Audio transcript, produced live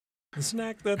The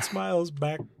snack that smiles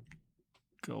back.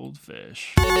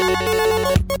 Goldfish.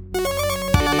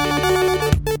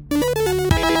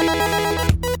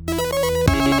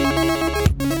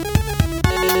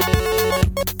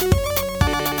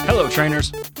 Hello,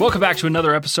 trainers. Welcome back to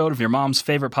another episode of your mom's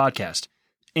favorite podcast,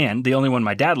 and the only one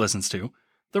my dad listens to,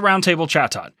 the Roundtable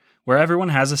Chat Tot, where everyone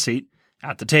has a seat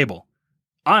at the table.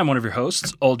 I'm one of your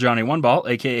hosts, Old Johnny One Ball,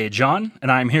 a.k.a. John,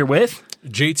 and I'm here with...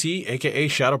 JT, a.k.a.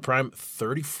 Shadow Prime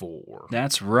 34.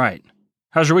 That's right.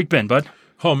 How's your week been, bud?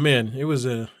 Oh, man, it was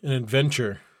an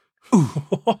adventure. Ooh.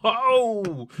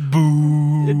 Oh,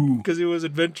 Boo. because it was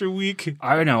Adventure Week.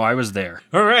 I know, I was there.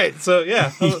 All right, so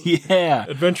yeah. Yeah.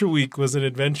 Adventure Week was an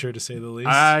adventure, to say the least.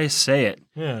 I say it.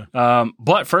 Yeah.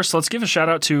 But first, let's give a shout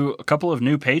out to a couple of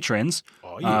new patrons.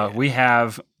 Oh, yeah. We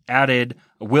have added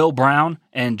Will Brown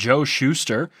and Joe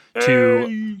Schuster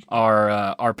to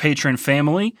our patron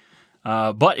family.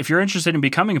 But if you're interested in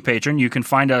becoming a patron, you can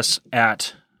find us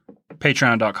at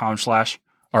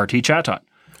patreon.com/rtchattot.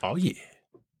 Oh, yeah.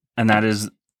 And that is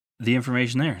the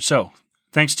information there. So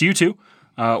thanks to you two,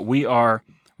 we are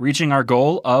reaching our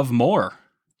goal of more.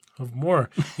 Of more.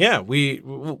 Yeah,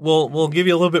 we'll give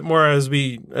you a little bit more as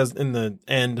in the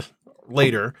end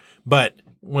later. But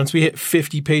once we hit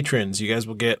 50 patrons, you guys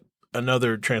will get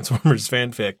another Transformers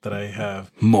fanfic that I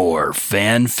have. More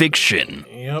fan fiction.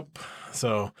 Yep.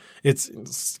 So it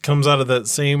comes out of that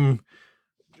same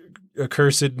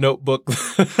accursed notebook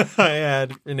I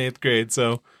had in 8th grade.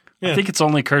 So yeah. I think it's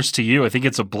only cursed to you. I think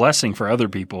it's a blessing for other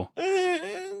people.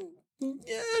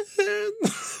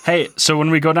 Hey, so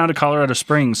when we go down to Colorado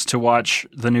Springs to watch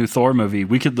the new Thor movie,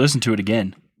 we could listen to it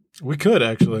again. We could,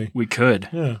 actually. We could.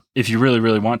 Yeah. If you really,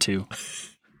 really want to.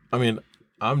 I mean,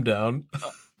 I'm down.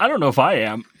 I don't know if I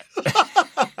am.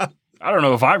 I don't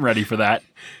know if I'm ready for that.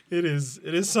 It is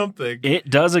something. It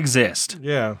does exist.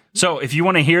 Yeah. So if you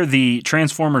want to hear the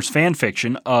Transformers fan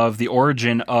fiction of the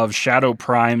origin of Shadow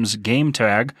Prime's game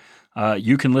tag,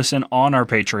 you can listen on our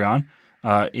Patreon.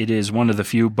 It is one of the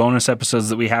few bonus episodes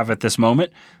that we have at this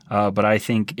moment, but I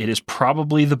think it is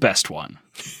probably the best one.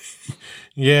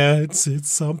 Yeah, it's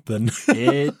something.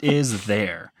 It is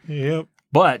there. Yep.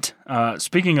 But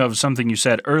speaking of something you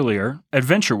said earlier,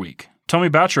 Adventure Week. Tell me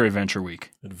about your Adventure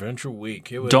Week. Adventure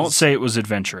Week. Don't say it was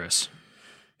adventurous.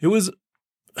 It was,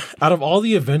 out of all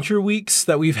the Adventure Weeks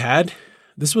that we've had,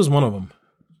 this was one of them.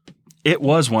 It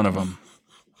was one of them.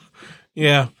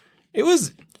 Yeah. It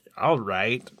was all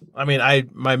right. I mean,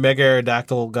 my Mega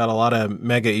Aerodactyl got a lot of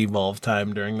Mega Evolve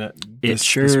time during that. It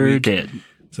sure did.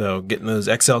 So getting those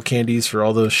XL candies for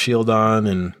all those Shieldon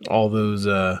and all those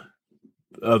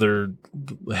other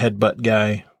headbutt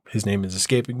guy. His name is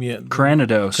escaping me.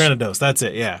 Cranidos. That's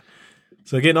it. Yeah.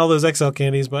 So getting all those XL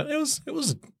candies, but it was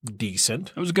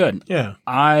decent. It was good. Yeah.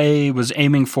 I was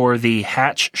aiming for the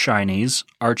Hatch Shinies,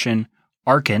 Arkin.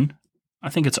 I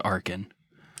think it's Arkin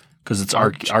because it's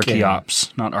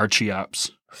Archeops, not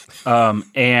Archeops.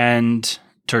 And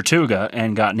Tortuga,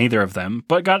 and got neither of them,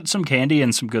 but got some candy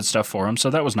and some good stuff for them. So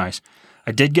that was nice.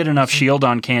 I did get enough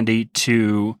Shieldon candy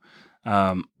to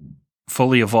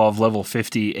fully evolve level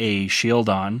 50 a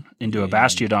Shieldon into a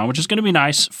Bastiodon, which is going to be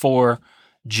nice for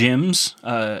gyms.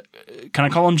 Can I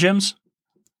call them gyms?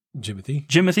 Jimothy?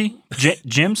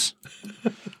 Gyms?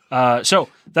 So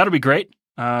that'll be great.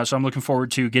 So I'm looking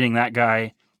forward to getting that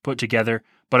guy put together,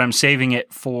 but I'm saving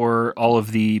it for all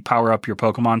of the power up your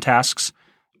Pokemon tasks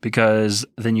because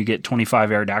then you get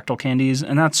 25 Aerodactyl candies,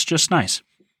 and that's just nice.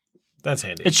 That's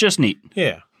handy. It's just neat.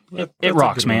 Yeah. It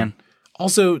rocks, man. One.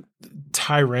 Also,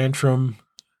 Tyrantrum,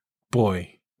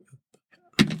 boy.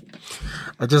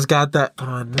 I just got that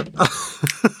on.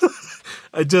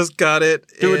 I just got it.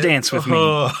 Do a dance with me.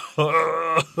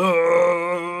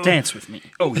 Dance with me.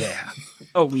 Oh, yeah.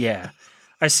 Oh, yeah.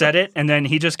 I said it, and then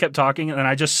he just kept talking, and then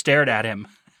I just stared at him.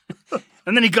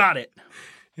 And then he got it.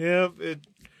 Yep.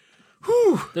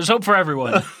 There's hope for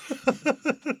everyone.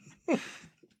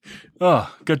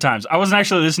 Oh, good times. I wasn't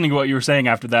actually listening to what you were saying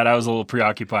after that. I was a little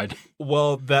preoccupied.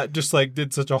 Well, that just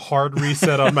did such a hard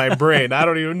reset on my brain. I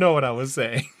don't even know what I was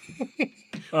saying.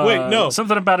 Wait, no.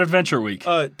 Something about Adventure Week.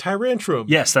 Tyrantrum.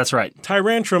 Yes, that's right.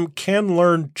 Tyrantrum can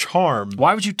learn Charm.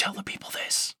 Why would you tell the people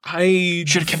this? I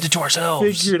should have kept it to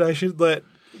ourselves. Figured I should let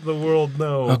the world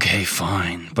know. Okay,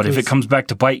 fine. But if it comes back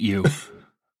to bite you.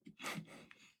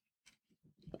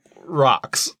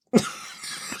 Rocks.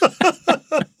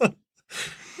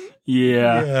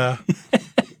 Yeah.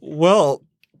 Well,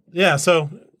 yeah, so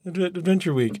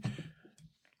Adventure Week.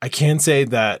 I can say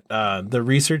that the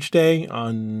research day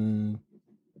on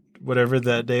whatever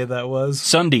that day that was.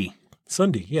 Sunday,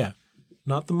 yeah.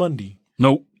 Not the Monday.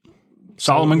 Nope.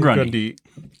 Solomon Grundy.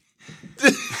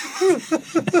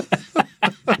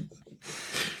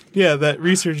 Yeah, that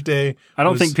research day. I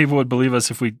don't think people would believe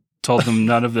us if we told them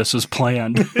none of this was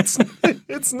planned.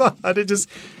 It's not. It just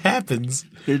happens.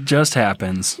 It just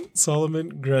happens.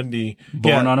 Solomon Grundy.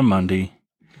 Born on a Monday.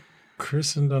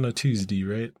 Christened on a Tuesday,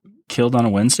 right? Killed on a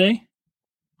Wednesday?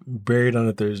 Buried on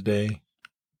a Thursday.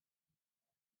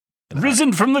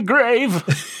 Risen from the grave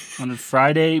on a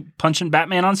Friday, punching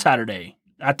Batman on Saturday.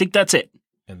 I think that's it.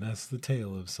 And that's the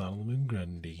tale of Solomon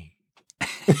Grundy.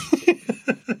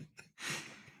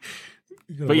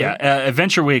 But yeah,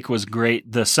 Adventure Week was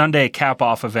great. The Sunday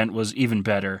cap-off event was even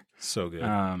better. So good.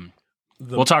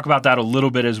 We'll talk about that a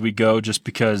little bit as we go, just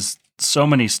because so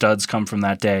many studs come from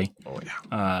that day. Oh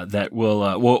yeah. That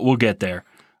we'll get there.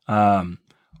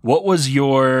 What was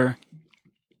your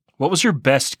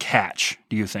best catch,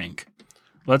 do you think?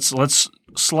 Let's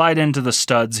slide into the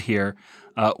studs here.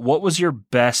 What was your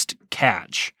best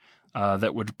catch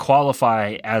that would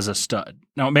qualify as a stud?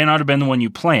 Now, it may not have been the one you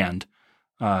planned,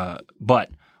 but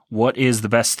what is the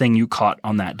best thing you caught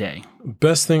on that day?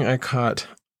 Best thing I caught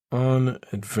on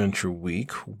Adventure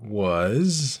Week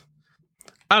was,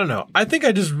 I don't know. I think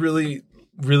I just really,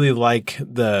 really like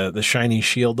the shiny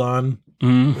shield on.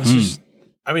 Mm-hmm. It's just,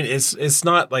 I mean, it's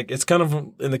not like, it's kind of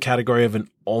in the category of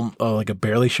like a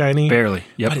barely shiny. Barely,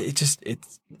 yep. But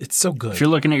it's so good. If you're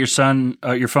looking at your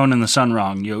phone in the sun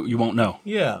wrong, you won't know.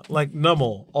 Yeah, like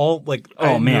Nummel,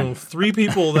 I know 3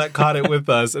 people that caught it with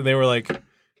us, and they were like,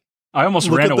 I almost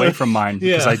ran away from mine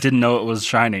because I didn't know it was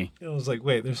shiny. I was like,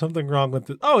 wait, there's something wrong with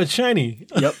it. Oh, it's shiny.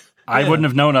 Yep. I wouldn't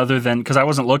have known other than because I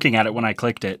wasn't looking at it when I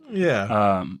clicked it.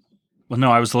 Yeah. Well,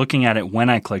 no, I was looking at it when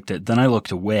I clicked it. Then I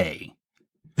looked away.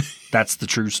 That's the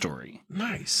true story.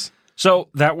 Nice. So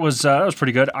that was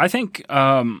pretty good. I think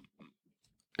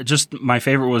just my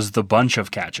favorite was the bunch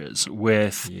of catches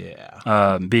with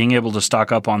being able to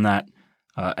stock up on that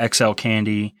XL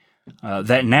candy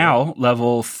that now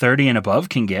level 30 and above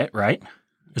can get, right?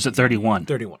 Is it 31?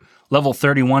 31. Level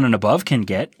 31 and above can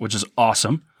get, which is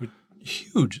awesome.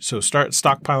 Huge. So start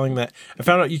stockpiling that. I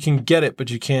found out you can get it, but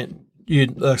you can't.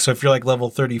 So if you're like level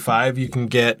 35, you can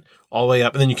get all the way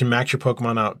up, and then you can max your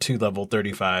Pokemon out to level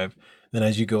 35. Then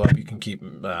as you go up, you can keep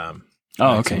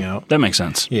maxing out. That makes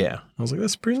sense. Yeah. I was like,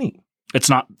 that's pretty neat. It's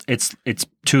not. It's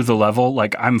to the level.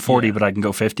 Like I'm 40, but I can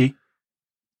go 50.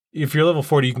 If you're level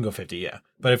 40, you can go 50. Yeah.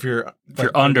 But if you're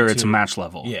under, it's a match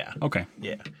level. Yeah. Okay.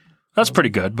 Yeah. That's pretty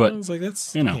good. But I was like,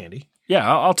 that's handy.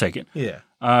 Yeah, I'll take it. Yeah.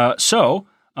 So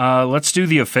let's do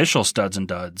the official studs and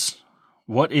duds.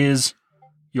 What is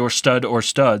your stud or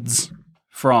studs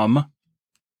from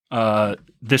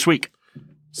this week?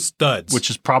 Studs. Which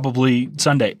is probably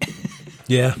Sunday.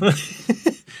 Yeah.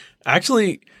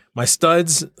 Actually, my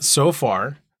studs so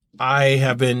far, I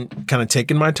have been kind of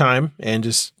taking my time and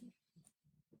just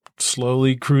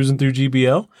slowly cruising through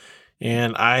GBL.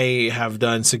 And I have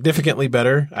done significantly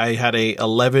better. I had a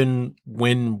 11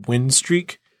 win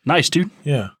streak. Nice, dude.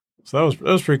 Yeah. So that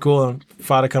was pretty cool. I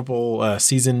fought a couple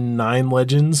season 9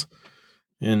 legends,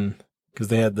 and because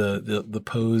they had the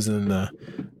pose and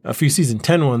a few season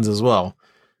 10 ones as well.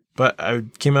 But I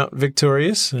came out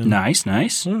victorious. And, nice.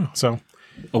 So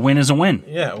a win is a win.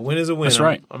 Yeah, a win is a win. That's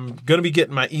right. I'm going to be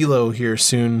getting my ELO here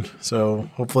soon, so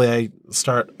hopefully I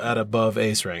start at above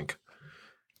ace rank.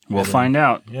 We'll find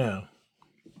out. Yeah.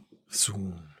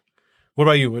 Soon. What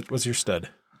about you? What's your stud?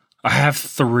 I have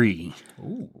 3.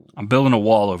 Ooh. I'm building a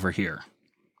wall over here.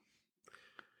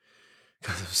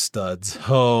 Because of studs.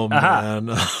 Oh,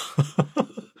 man.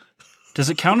 Does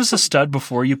it count as a stud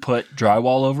before you put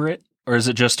drywall over it? Or is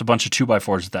it just a bunch of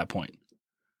 2x4s at that point?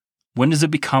 When does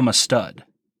it become a stud?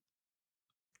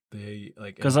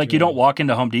 Because you don't walk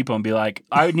into Home Depot and be like,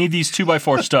 I need these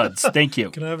 2x4 studs. Thank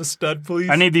you. Can I have a stud, please?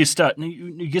 I need these studs.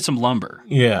 You get some lumber.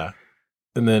 Yeah.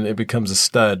 And then it becomes a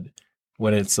stud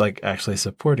when it's like actually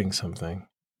supporting something.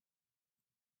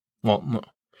 Well, no.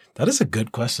 That is a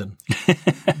good question.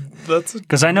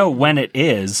 Because I know when it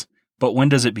is, but when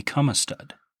does it become a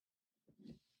stud?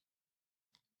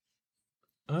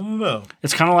 I don't know.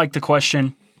 It's kind of like the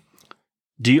question,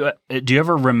 do you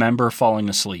ever remember falling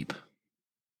asleep?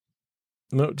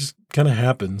 No, it just kind of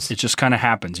happens. It just kind of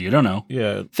happens. You don't know.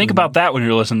 Yeah. Think about that when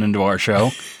you're listening to our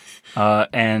show.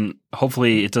 And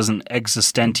hopefully it doesn't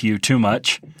existent you too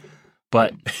much.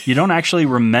 But you don't actually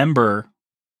remember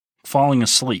falling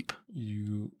asleep.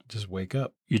 You just wake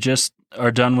up. You just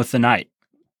are done with the night.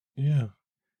 Yeah.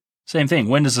 Same thing.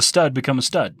 When does a stud become a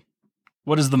stud?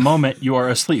 What is the moment you are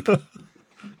asleep?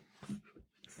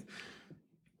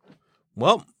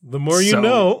 Well, the more you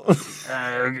know.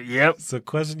 Yep. It's a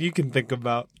question you can think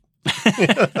about.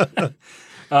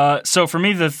 So for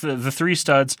me, the 3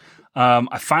 studs,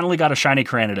 I finally got a shiny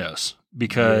Cranidos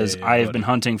because I have been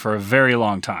hunting for a very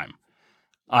long time.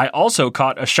 I also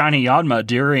caught a shiny Yanma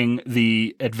during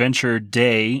the Adventure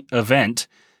Day event.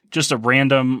 Just a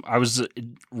random, I was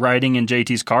riding in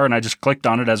JT's car and I just clicked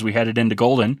on it as we headed into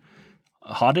Golden.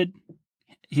 Heated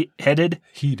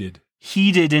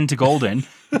into Golden.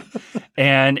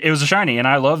 And it was a shiny, and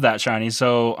I love that shiny,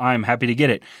 so I'm happy to get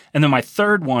it. And then my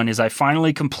third one is I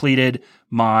finally completed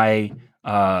my,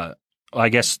 I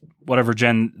guess, whatever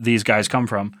gen these guys come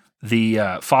from,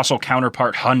 the fossil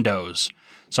counterpart Hundos.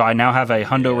 So I now have a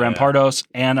Hundo Rampardos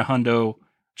and a Hundo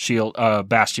Shield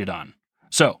Bastiodon.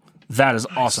 So that is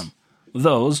awesome.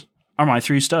 Those are my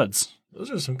 3 studs.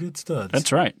 Those are some good studs.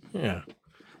 That's right. Yeah.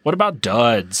 What about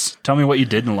duds? Tell me what you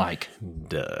didn't like.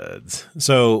 Duds.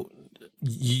 So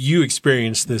you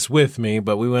experienced this with me,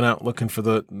 but we went out looking for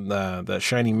the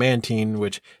shiny Mantine,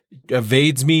 which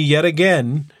evades me yet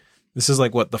again. This is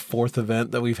like, what, the 4th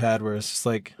event that we've had where it's just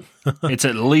like... It's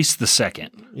at least the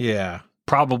 2nd. Yeah.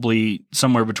 Probably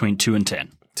somewhere between 2 and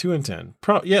 10. 2 and 10.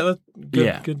 Good.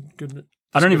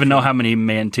 I don't even know how many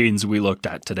Mantines we looked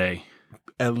at today.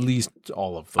 At least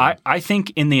all of them. I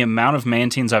think in the amount of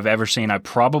Mantines I've ever seen, I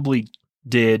probably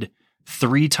did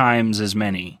 3 times as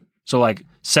many. So like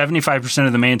 75%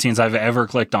 of the Mantines I've ever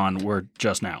clicked on were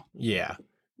just now. Yeah.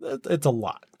 It's a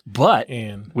lot. But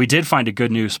we did find a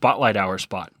good new Spotlight Hour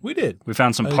spot. We did. We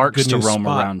found some parks to roam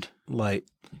around. Light.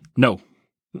 No.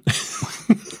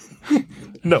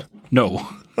 No.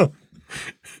 Oh.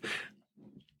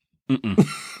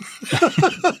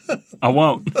 I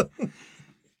won't.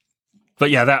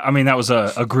 But yeah, that was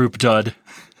a group dud.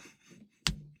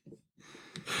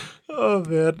 Oh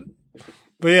man.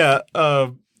 But yeah,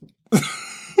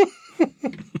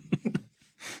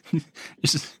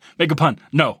 just make a pun.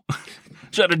 No.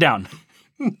 Shut it down.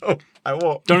 No, I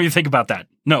won't. Don't even think about that.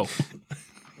 No.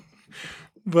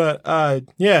 But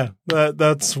yeah,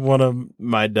 that's one of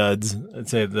my duds. I'd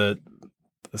say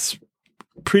that's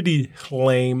pretty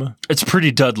lame. It's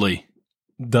pretty Dudley.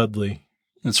 Dudley.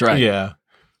 That's right. Yeah.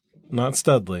 Not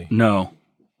Studley. No.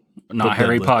 Not But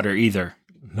Harry Dudley. Potter either.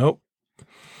 Nope.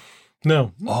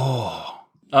 No. Oh.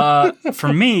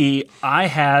 For me, I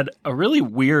had a really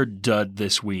weird dud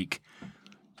this week.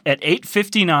 At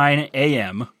 8:59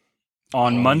 a.m.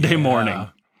 on Monday morning,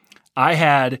 I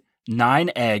had 9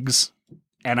 eggs,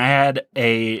 and I had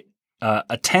a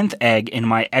 10th egg in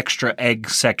my extra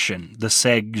egg section, the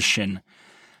section.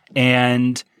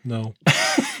 And No.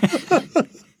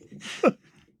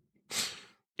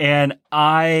 and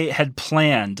I had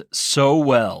planned so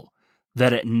well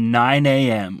that at 9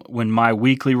 a.m. when my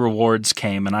weekly rewards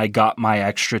came and I got my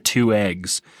extra 2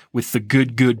 eggs with the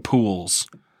good pools,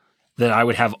 that I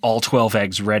would have all 12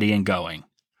 eggs ready and going.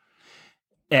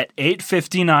 At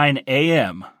 8:59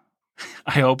 a.m.,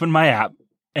 I opened my app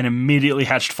and immediately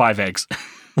hatched 5 eggs.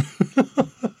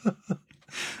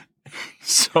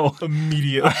 So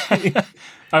Immediately.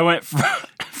 I went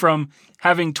from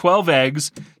having 12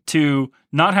 eggs to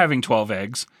not having 12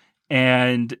 eggs,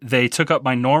 and they took up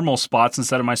my normal spots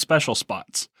instead of my special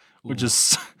spots, which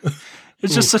is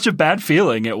it's just such a bad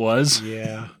feeling. It was.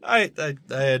 Yeah. I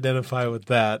identify with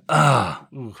that.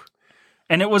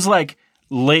 And it was like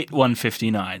late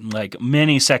 1:59, like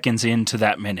many seconds into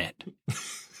that minute.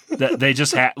 That they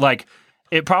just had like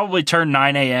it probably turned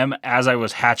 9 a.m. as I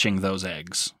was hatching those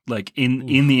eggs, like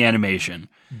in the animation.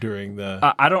 During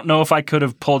the I don't know if I could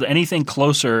have pulled anything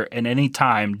closer at any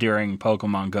time during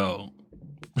Pokemon Go,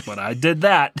 but I did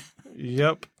that.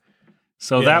 Yep.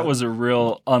 So that was a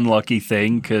real unlucky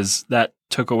thing because that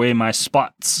took away my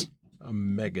spots. A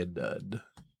mega dud.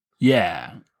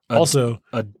 Yeah. Also,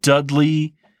 a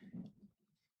Dudley.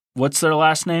 What's their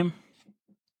last name?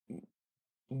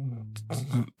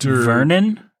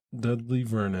 Vernon? Dudley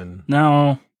Vernon.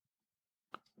 No.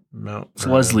 Mount It's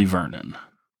Vernon. Leslie Vernon.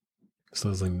 It's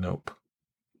Leslie Nope.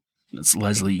 It's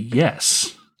Leslie,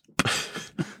 yes.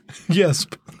 Yes.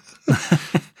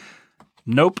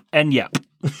 Nope and yep.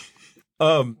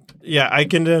 Yeah, I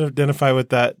can identify with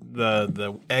that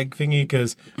the egg thingy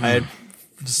because I had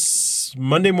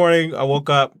Monday morning I woke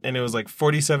up and it was like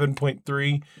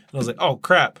 47.3 and I was like, oh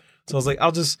crap. So I was like,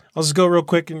 I'll just go real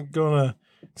quick and go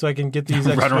so I can get these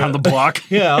extra, Run around the block.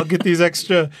 Yeah, I'll get these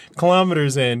extra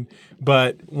kilometers in.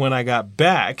 But when I got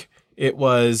back, it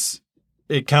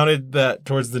counted that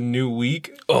towards the new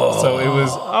week. So it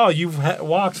was, you've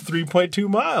walked 3.2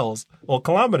 miles. Well,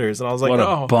 kilometers. And I was like, what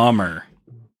a bummer.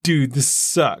 Dude, this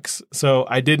sucks. So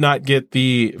I did not get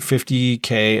the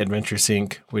 50K Adventure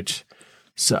Sync, which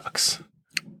sucks.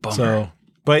 Bummer. So,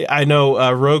 but I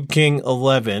know Rogue King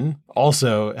 11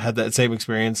 also had that same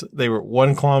experience. They were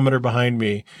 1 kilometer behind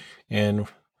me. And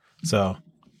so,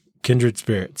 kindred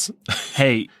spirits.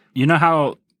 Hey, you know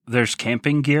how there's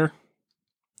camping gear?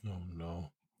 Oh,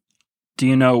 no. Do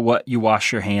you know what you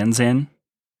wash your hands in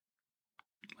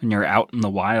when you're out in the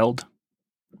wild?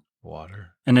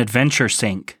 Water. An adventure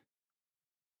sink.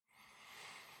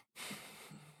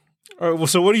 All right, well,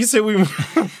 so what do you say we...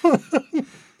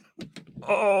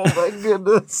 Oh, my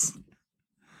goodness.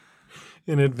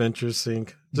 An adventure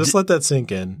sink. Just let that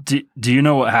sink in. Do you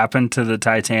know what happened to the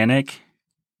Titanic?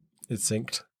 It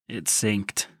sinked. It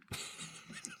sinked.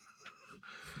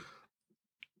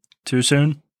 Too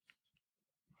soon?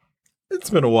 It's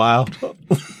been a while.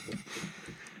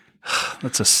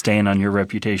 That's a stain on your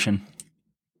reputation.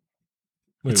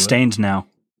 Wait, It's stained now.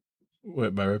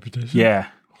 What, my reputation? Yeah.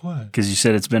 Why? Because you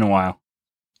said it's been a while.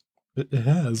 It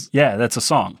has. Yeah, that's a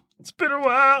song. It's been a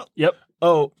while. Yep.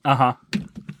 Oh. Uh-huh.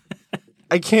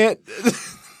 I can't.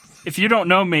 If you don't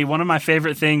know me, one of my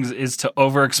favorite things is to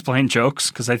over-explain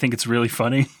jokes because I think it's really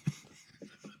funny.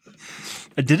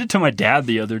 I did it to my dad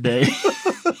the other day.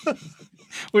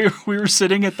 We were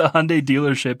sitting at the Hyundai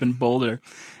dealership in Boulder,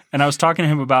 and I was talking to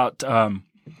him about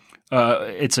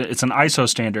it's an ISO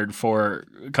standard for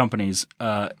companies,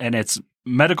 and it's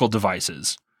medical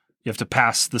devices. You have to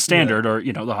pass the standard, or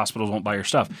the hospitals won't buy your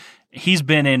stuff. He's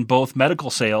been in both medical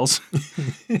sales,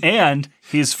 and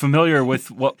he's familiar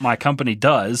with what my company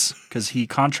does because he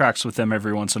contracts with them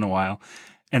every once in a while.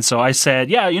 And so I said,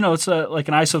 "Yeah, it's like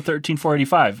an ISO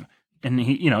 13485." And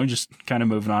he, just kind of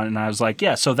moving on. And I was like,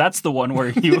 yeah, so that's the one where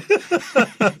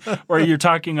you're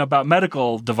talking about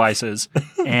medical devices.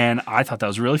 And I thought that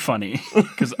was really funny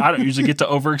because I don't usually get to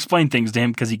over-explain things to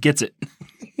him because he gets it.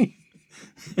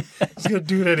 He's going to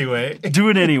do it anyway. Do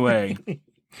it anyway.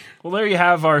 Well, there you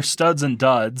have our studs and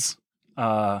duds.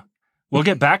 We'll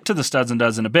get back to the studs and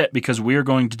duds in a bit because we're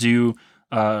going to do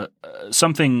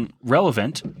something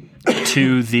relevant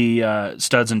to the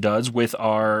studs and duds with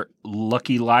our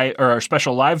our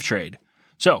special live trade.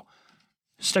 So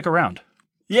stick around.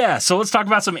 Yeah, so let's talk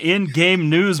about some in-game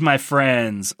news, my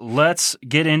friends. Let's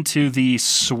get into the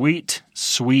sweet.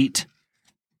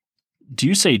 Do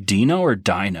you say Dino or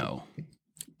Dino?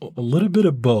 A little bit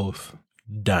of both.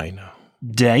 Dino.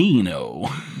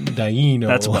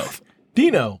 That's both.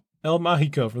 Dino. El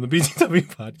Mágico from the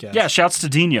BTW podcast. Yeah, shouts to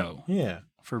Dino. Yeah.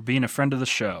 For being a friend of the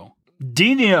show.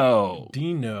 Dino.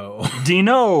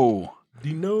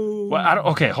 Well,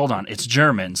 okay, hold on. It's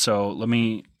German, so let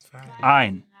me...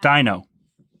 Dino.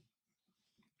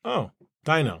 Oh,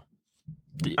 Dino.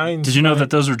 Did you know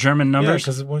that those were German numbers? Yeah,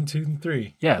 because of 1, 2, and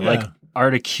 3. Yeah, like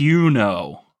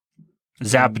Articuno,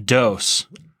 Zapdos,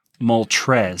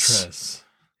 Moltres.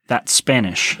 That's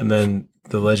Spanish. And then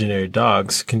the legendary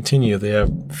dogs continue. They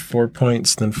have 4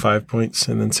 points, then 5 points,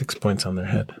 and then 6 points on their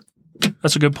head.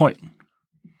 That's a good point.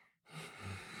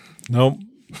 Nope.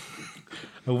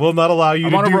 I will not allow you to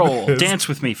do this. I'm on a roll. Dance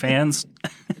with me, fans.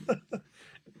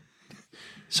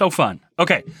 So fun.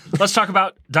 Okay, let's talk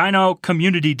about Dino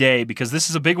Community Day because this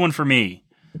is a big one for me.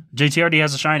 JT already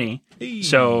has a shiny,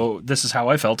 so this is how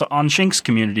I felt on Shinx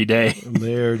Community Day.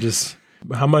 They're just...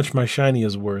 How much my shiny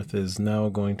is worth is now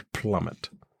going to plummet.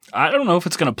 I don't know if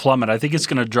it's going to plummet. I think it's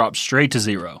going to drop straight to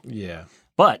 0. Yeah.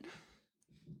 But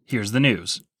here's the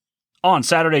news. On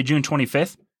Saturday, June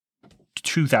 25th,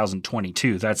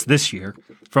 2022, that's this year,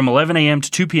 from 11 a.m.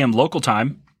 to 2 p.m. local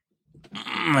time.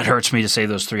 It hurts me to say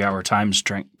those 3-hour time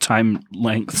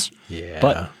lengths. Yeah.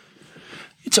 But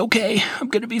it's okay. I'm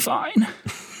going to be fine.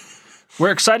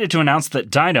 We're excited to announce that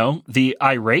Dino, the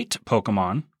irate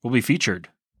Pokemon, will be featured.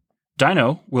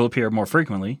 Dino will appear more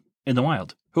frequently in the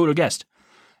wild. Who would have guessed?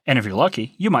 And if you're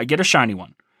lucky, you might get a shiny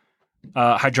one.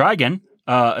 Hydreigon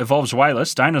evolves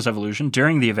Wireless, Dino's evolution,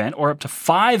 during the event or up to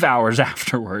 5 hours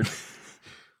afterward.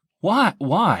 Why?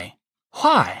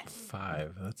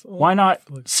 5. That's why not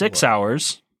 6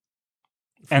 hours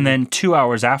and then 2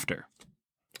 hours after?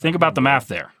 Think about the math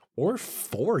there. Or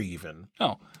 4 even.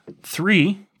 No.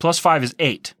 3 plus 5 is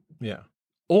 8. Yeah.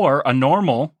 Or a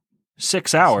normal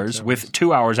 6 hours with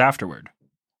 2 hours afterward.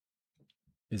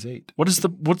 Is 8. What's the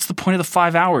point of the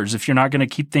 5 hours if you're not going to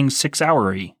keep things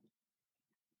 6-hour-y?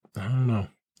 I don't know.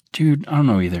 Dude, I don't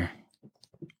know either.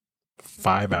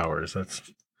 5 hours.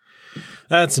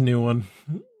 That's a new one.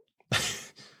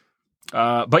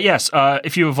 But yes,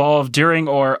 if you evolve during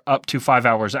or up to 5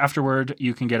 hours afterward,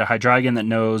 you can get a Hydreigon that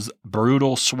knows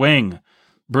Brutal Swing.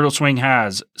 Brutal Swing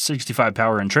has 65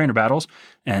 power in trainer battles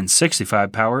and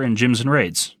 65 power in gyms and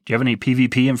raids. Do you have any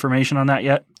PvP information on that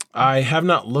yet? I have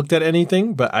not looked at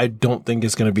anything, but I don't think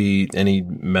it's going to be any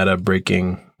meta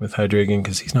breaking with Hydreigon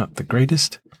because he's not the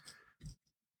greatest.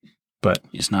 But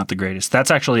he's not the greatest.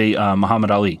 That's actually Muhammad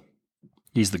Ali.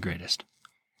 He's the greatest.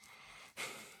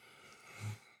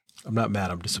 I'm not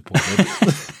mad. I'm disappointed.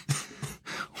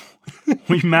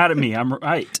 Are you mad at me? I'm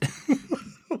right.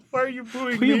 Why are you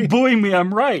booing Why are you booing me?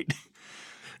 I'm right.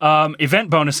 Event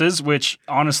bonuses, which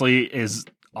honestly is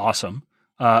awesome.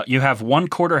 You have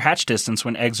 1/4 hatch distance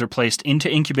when eggs are placed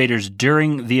into incubators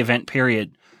during the event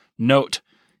period. Note,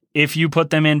 if you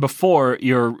put them in before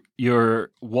your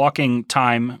walking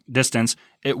time distance,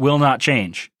 it will not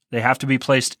change. They have to be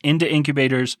placed into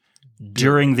incubators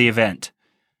during the event.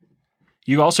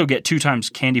 You also get 2 times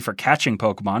candy for catching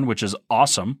Pokemon, which is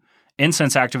awesome.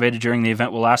 Incense activated during the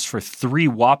event will last for 3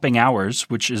 whopping hours,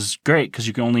 which is great because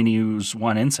you can only use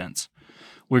 1 incense.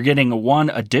 We're getting 1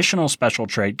 additional special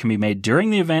trade can be made during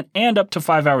the event and up to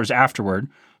 5 hours afterward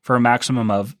for a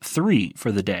maximum of 3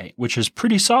 for the day, which is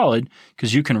pretty solid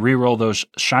because you can reroll those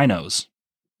Shinos.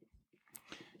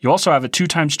 You also have a 2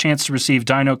 times chance to receive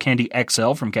Dino Candy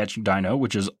XL from catching Dino,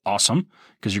 which is awesome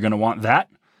because you're going to want that.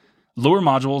 Lure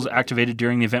modules activated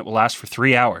during the event will last for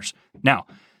 3 hours. Now,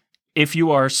 if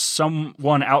you are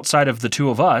someone outside of the 2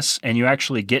 of us and you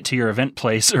actually get to your event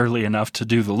place early enough to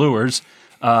do the lures,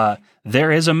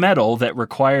 there is a medal that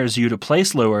requires you to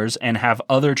place lures and have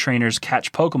other trainers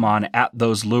catch Pokemon at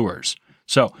those lures.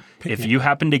 So if you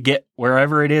happen to get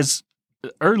wherever it is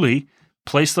early,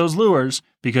 place those lures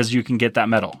because you can get that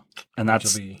medal. And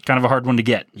that's kind of a hard one to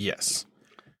get. Yes.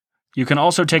 You can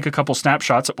also take a couple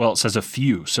snapshots. Well, it says a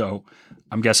few, so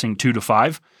I'm guessing 2 to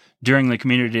 5 during the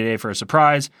community day for a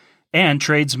surprise. And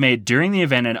trades made during the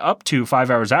event and up to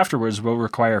 5 hours afterwards will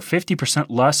require 50%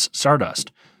 less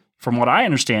Stardust. From what I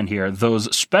understand here,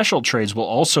 those special trades will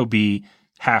also be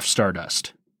half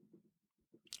Stardust.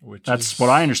 That's what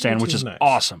I understand, which is nice.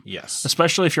 Awesome. Yes.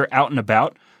 Especially if you're out and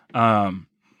about.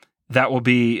 That will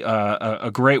be a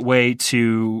great way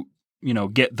to,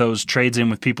 get those trades in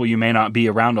with people you may not be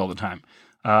around all the time.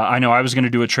 I know I was going to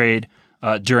do a trade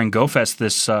during GoFest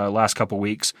this last couple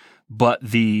weeks, but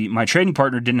my trading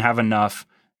partner didn't have enough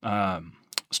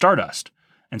Stardust.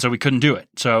 And so we couldn't do it.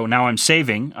 So now I'm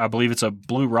saving. I believe it's a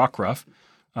blue Rockruff.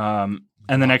 And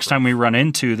the next time we run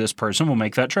into this person, we'll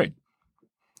make that trade.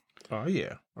 Oh,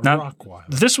 yeah. Now,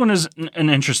 this one is an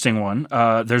interesting one.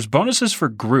 There's bonuses for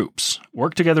groups.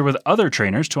 Work together with other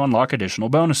trainers to unlock additional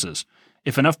bonuses.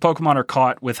 If enough Pokemon are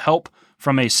caught with help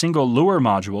from a single lure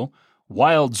module,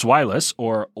 Wild Zweilous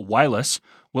or Wylus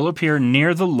will appear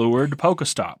near the lured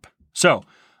Pokestop. So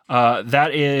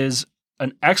that is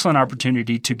an excellent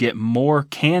opportunity to get more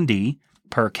candy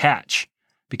per catch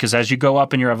because as you go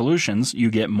up in your evolutions, you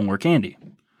get more candy.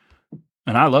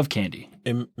 And I love candy.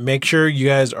 And make sure you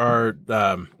guys are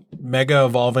mega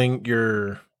evolving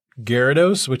your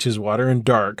Gyarados, which is water and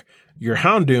dark, your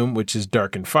Houndoom, which is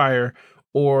dark and fire,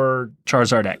 or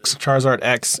Charizard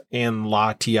X, and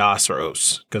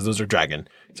Latiasaurus, because those are dragon.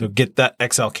 So get that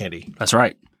XL candy. That's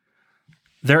right.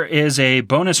 There is a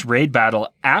bonus raid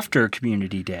battle after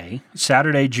Community Day,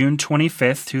 Saturday, June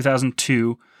 25th,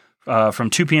 2002, from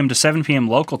 2 p.m. to 7 p.m.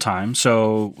 local time.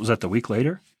 So was that the week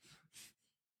later?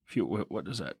 What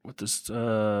is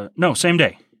that? No, same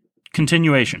day.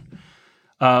 Continuation.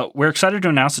 We're excited to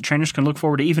announce that trainers can look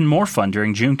forward to even more fun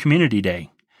during June Community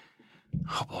Day.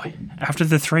 Oh boy. After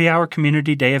the 3-hour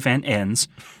Community Day event ends,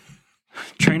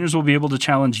 trainers will be able to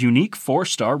challenge unique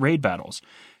 4-star raid battles.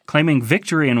 Claiming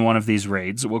victory in one of these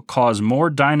raids will cause more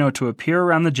dino to appear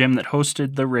around the gym that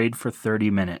hosted the raid for 30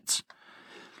 minutes.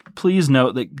 Please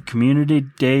note that Community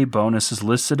Day bonus is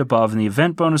listed above, and the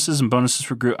event bonuses and bonuses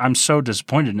for group. I'm so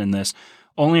disappointed in this.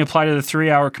 Only apply to the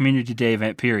 3-hour Community Day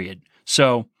event period.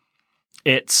 So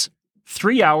it's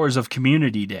 3 hours of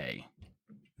Community Day.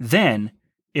 Then,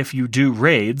 if you do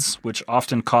raids, which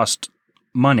often cost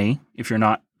money if you're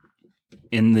not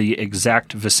in the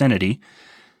exact vicinity,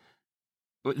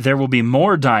 there will be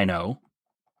more dino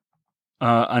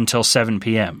until 7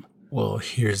 p.m. Well,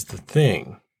 here's the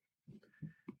thing.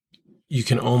 You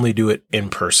can only do it in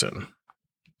person.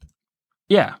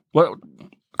 Yeah. Well,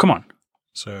 come on.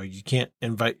 So you can't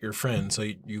invite your friends. So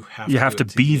you have to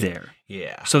be there.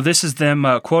 Yeah. So this is them,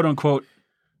 quote unquote,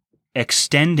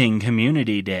 extending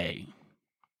Community Day.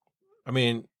 I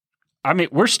mean,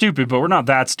 we're stupid, but we're not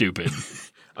that stupid.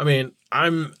 I mean,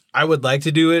 I would like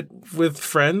to do it with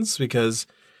friends because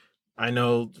I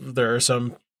know there are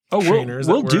some trainers.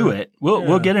 We'll do it.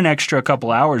 We'll get an extra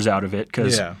couple hours out of it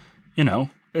because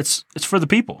it's for the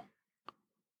people.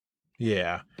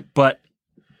 Yeah, but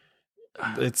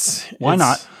why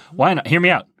not? Why not? Hear me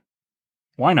out.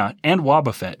 Why not? And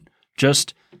Wobbuffet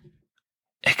just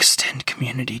extend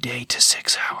Community Day to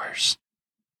 6 hours.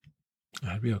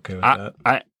 I'd be okay with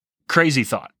that. Crazy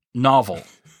thought. Novel.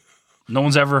 No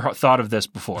one's ever thought of this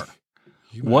before.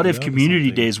 What if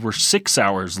Community Days were 6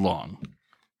 hours long?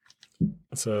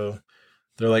 So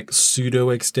they're like pseudo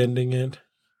extending it?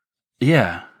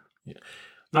 Yeah.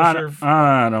 Not sure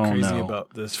I don't crazy know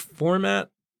about this format,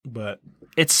 but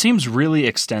it seems really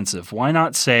extensive. Why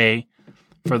not say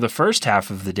for the first half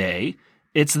of the day,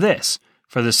 it's this.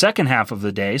 For the second half of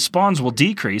the day, spawns will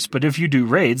decrease, but if you do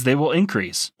raids, they will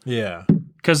increase. yeah,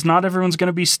 Because not everyone's going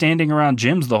to be standing around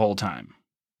gyms the whole time.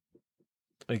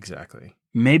 exactly.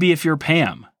 Maybe if you're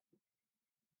Pam.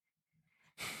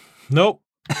 Nope.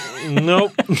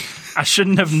 I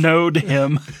shouldn't have knowed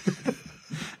him.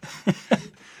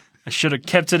 I should have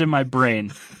kept it in my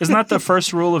brain. Isn't that the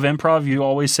first rule of improv? You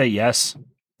always say yes?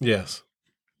 Yes.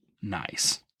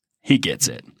 Nice. He gets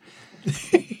it.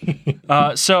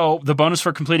 So the bonus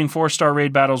for completing 4-star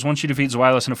raid battles: once you defeat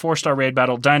Zweilous in a 4-star raid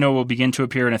battle, Dino will begin to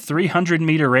appear in a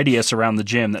 300-meter radius around the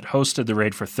gym that hosted the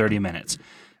raid for 30 minutes.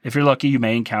 If you're lucky, you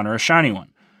may encounter a shiny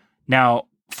one. Now,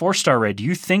 4-star raid, do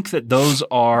you think that those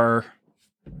are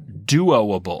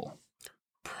duoable?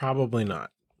 Probably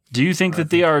not. Do you think that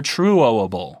they are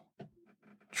truoable?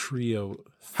 Trio.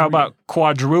 How about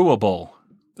quadruable?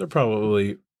 They're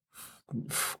probably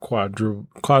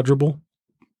quadruple.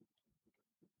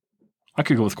 I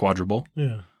could go with quadruple.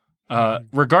 Yeah.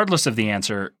 Regardless of the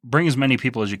answer, bring as many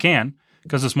people as you can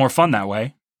because it's more fun that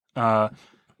way.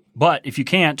 But if you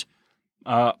can't,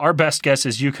 our best guess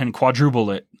is you can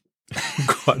quadruple it.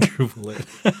 Quadruple it.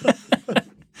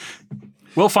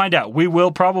 We'll find out. We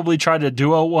will probably try to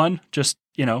duo one, just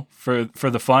for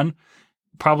the fun.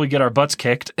 Probably get our butts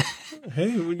kicked,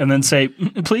 Hey, and then say,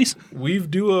 "Please." We've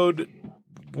duoed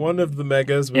one of the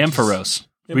megas. Ampharos.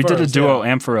 We did a duo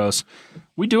Ampharos.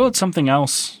 We duoed something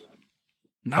else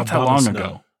not that long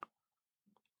ago.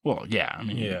 Well, yeah. I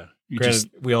mean, yeah. You Granted, just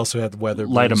we also had the weather.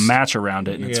 light boost. a match around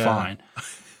it, and it's fine.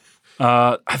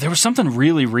 There was something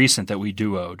really recent that we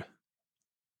duoed.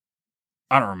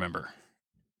 I don't remember.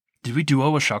 Did we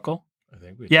duo a Shuckle? I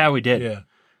think we did. Yeah, we did. Yeah,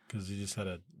 because you just had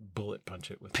to bullet punch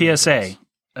it with PSA,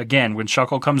 again, when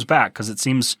Shuckle comes back, because it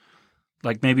seems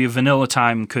like maybe a vanilla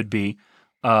time could be,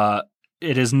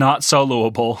 it is not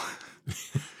soloable.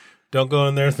 Don't go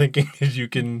in there thinking that you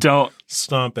can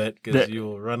stomp it because you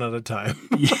will run out of time.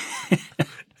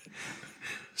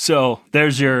 So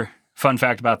there's your fun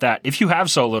fact about that. If you have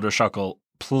soloed a Shuckle,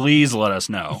 please let us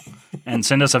know and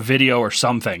send us a video or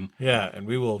something. Yeah, and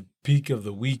we will peak of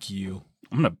the week you.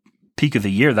 I'm going to peak of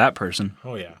the year that person.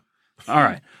 Oh, yeah. All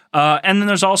right. And then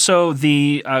there's also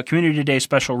the Community Day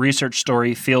Special Research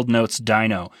Story Field Notes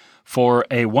Dino for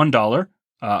a $1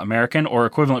 American or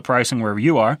equivalent pricing wherever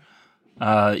you are.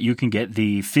 You can get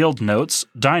the Field Notes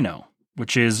Dino,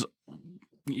 which is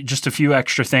just a few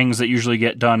extra things that usually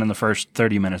get done in the first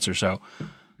 30 minutes or so.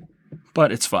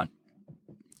 But it's fun.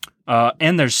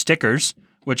 And there's stickers,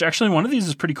 which actually one of these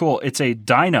is pretty cool. It's a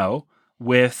dino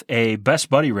with a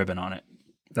Best Buddy ribbon on it.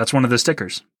 That's one of the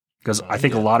stickers. Because I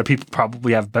think a lot of people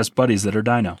probably have best buddies that are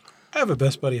dino. I have a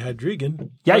Best Buddy Hydreigon.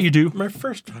 Yeah, you do. My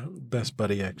first Best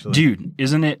Buddy, actually. Dude,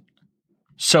 isn't it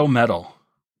so metal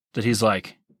that he's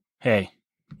like, hey,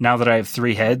 now that I have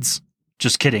 3 heads,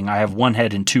 just kidding, I have 1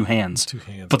 head and 2 hands. 2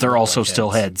 hands. But they're also still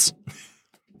heads.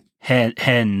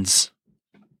 Hens.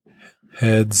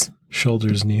 Heads,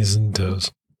 shoulders, knees, and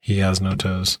toes. He has no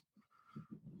toes.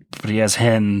 But he has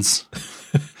hens.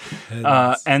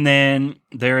 And then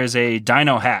there is a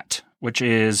dino hat, which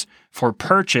is for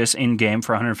purchase in-game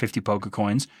for 150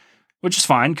 Pokecoins, which is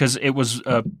fine because it was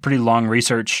a pretty long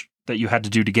research that you had to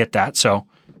do to get that. So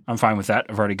I'm fine with that.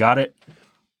 I've already got it.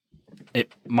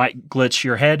 It might glitch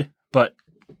your head, but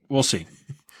we'll see.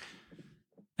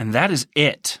 And that is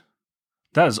it.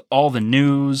 That is all the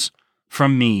news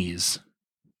from me's.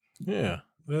 Yeah.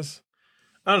 I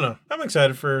don't know. I'm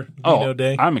excited for Dino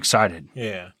Day. I'm excited.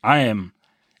 Yeah. I am.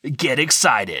 Get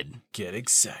excited. Get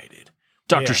excited.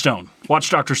 Dr. Stone. Watch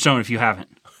Dr. Stone if you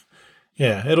haven't.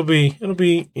 Yeah, it'll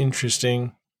be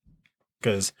interesting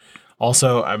because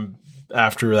also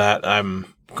after that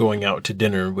I'm going out to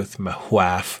dinner with my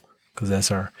wife because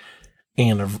that's our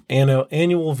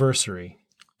anniversary.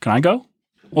 Can I go?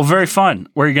 Well, very fun.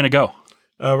 Where are you going to go?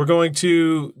 We're going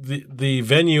to the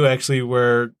venue actually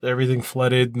where everything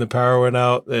flooded and the power went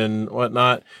out and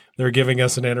whatnot. They're giving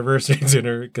us an anniversary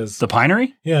dinner because the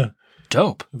Pinery? Yeah.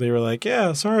 Dope. They were like,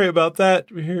 yeah, sorry about that.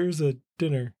 Here's a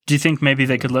dinner. Do you think maybe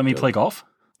they could let me play golf?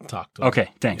 Talk to them.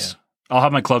 Okay, thanks. Yeah. I'll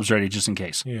have my clubs ready just in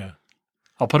case. Yeah.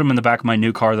 I'll put them in the back of my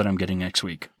new car that I'm getting next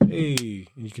week. Hey,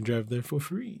 you can drive there for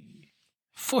free.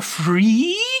 For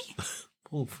free?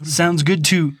 Sounds good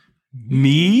to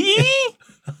me?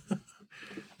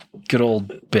 Good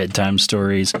old bedtime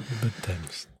stories. Bedtime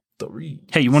stories.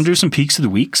 Hey, you want to do some peaks of the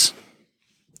weeks?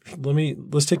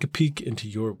 Let's take a peek into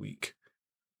your week.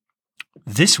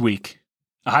 This week,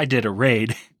 I did a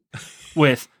raid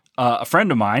with a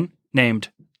friend of mine named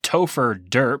Topher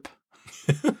Derp.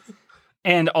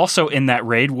 And also in that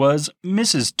raid was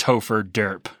Mrs. Topher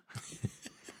Derp.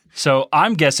 So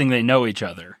I'm guessing they know each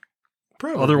other.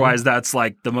 Probably. Otherwise, that's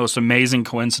like the most amazing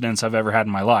coincidence I've ever had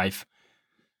in my life.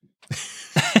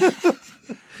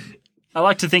 I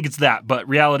like to think it's that, but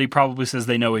reality probably says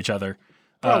they know each other.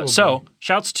 So,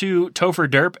 shouts to Topher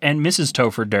Derp and Mrs.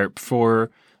 Topher Derp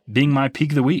for being my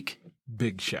peak of the week.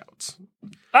 Big shouts.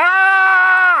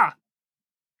 Ah!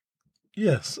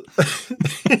 Yes.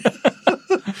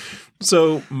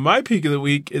 So, my peak of the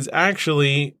week is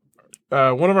actually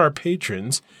one of our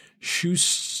patrons,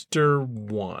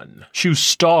 Shoester1.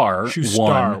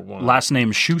 Shoestar1. Last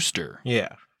name Schuster.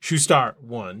 Yeah.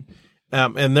 Shoestar1.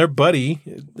 And their buddy,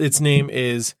 its name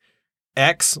is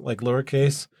X, like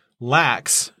lowercase,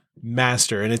 Lax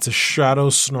Master, and it's a Shadow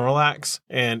Snorlax,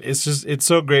 and it's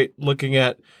so great looking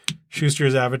at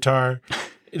Schuster's avatar,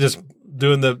 just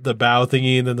doing the bow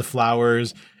thingy and then the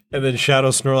flowers, and then Shadow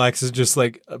Snorlax is just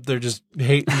like they're just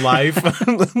hating life.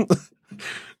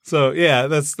 So yeah,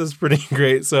 that's pretty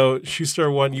great. So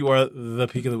Shoester1, you are the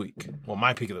peak of the week. Well,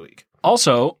 my peak of the week.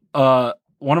 Also,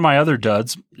 one of my other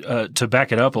duds, to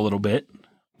back it up a little bit,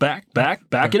 back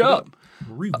it up.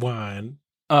 Rewind.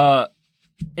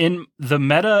 In the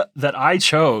meta that I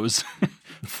chose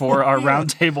for our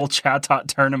Roundtable Chat Tot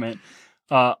tournament,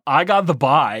 I got the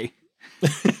bye.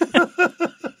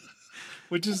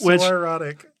 Which is so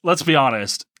ironic. Let's be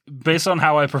honest. Based on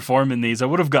how I perform in these, I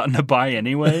would have gotten a bye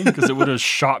anyway because it would have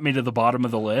shot me to the bottom of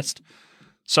the list.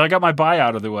 So I got my bye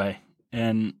out of the way,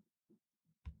 and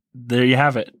there you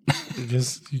have it.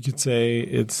 You could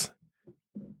say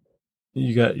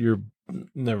you got your.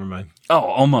 Never mind. Oh,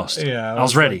 almost. Yeah, I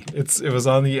was ready. Like, it was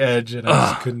on the edge, and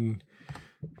I just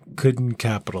couldn't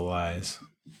capitalize.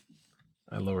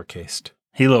 I lowercased.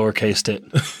 He lowercased it.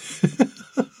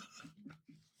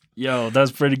 Yo,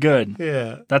 that's pretty good.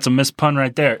 Yeah, that's a mispun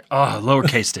right there. Oh,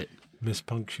 lowercased it.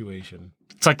 Mispunctuation.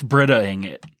 It's like Brita-ing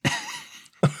it.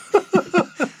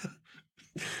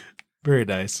 Very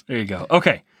nice. There you go.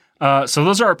 Okay, so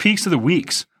those are our peaks of the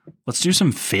weeks. Let's do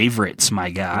some favorites, my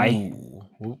guy. Ooh.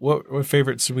 What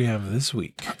favorites do we have this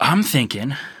week? I'm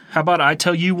thinking, how about I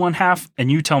tell you one half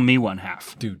and you tell me one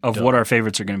half what our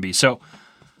favorites are going to be. So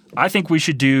I think we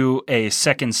should do a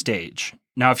second stage.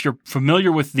 Now, if you're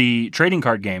familiar with the trading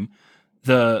card game,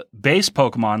 the base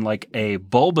Pokemon, like a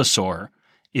Bulbasaur,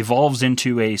 evolves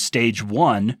into a stage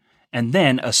 1 and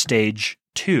then a stage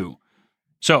 2.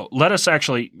 So let us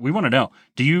we want to know,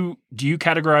 do you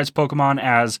categorize Pokemon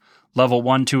as level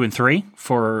 1, 2, and 3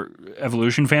 for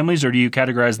evolution families, or do you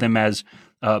categorize them as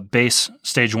base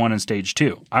stage 1 and stage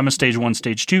 2? I'm a stage 1,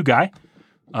 stage 2 guy.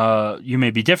 You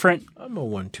may be different. I'm a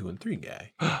 1, 2, and 3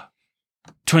 guy.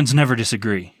 Twins never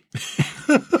disagree.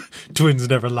 Twins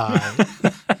never lie.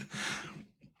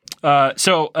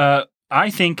 So I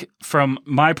think from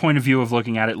my point of view of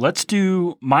looking at it, let's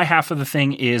do my half of the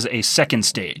thing is a second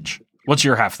stage. What's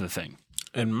your half of the thing?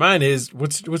 And mine is,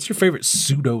 what's your favorite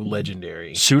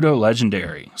pseudo-legendary?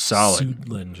 Pseudo-legendary. Solid.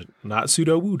 Not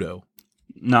pseudo-wudo.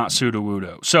 Not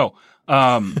pseudo-wudo. So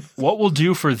what we'll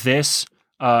do for this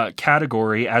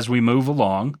category as we move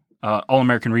along,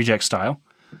 All-American Reject style,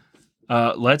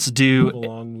 let's do...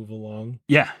 Move along.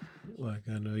 Yeah. Like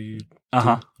I know you...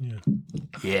 Uh-huh.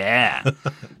 Yeah.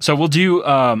 So we'll do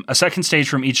a second stage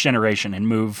from each generation and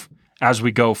move as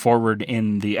we go forward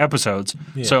in the episodes.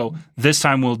 Yeah. So this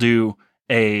time we'll do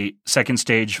a second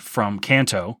stage from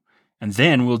Kanto, and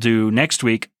then we'll do next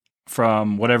week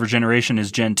from whatever generation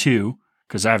is Gen 2,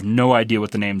 because I have no idea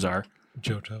what the names are.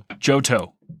 Johto.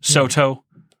 Soto.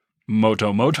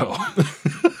 Moto.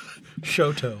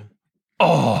 Shoto.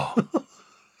 Oh.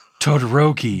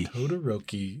 Todoroki.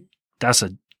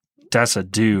 That's a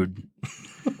dude.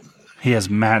 He has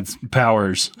mad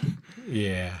powers.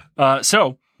 Yeah.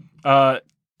 So I'm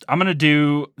going to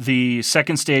do the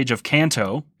second stage of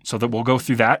Kanto, so that we'll go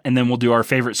through that, and then we'll do our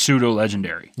favorite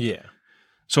pseudo-legendary. Yeah.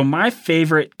 So my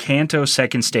favorite Kanto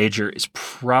second stager is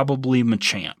probably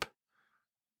Machamp,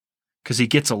 because he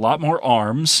gets a lot more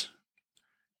arms,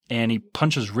 and he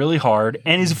punches really hard,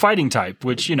 and he's a fighting type,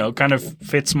 which, kind of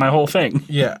fits my whole thing.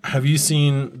 Yeah. Have you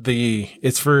seen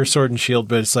it's for Sword and Shield,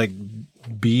 but it's like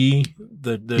B,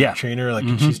 the trainer, like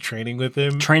she's training with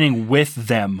him. Training with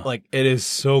them. Like, it is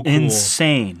so cool.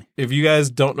 Insane. If you guys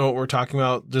don't know what we're talking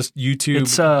about, just YouTube.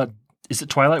 It's, is it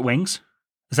Twilight Wings?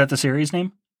 Is that the series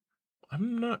name?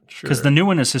 I'm not sure. Because the new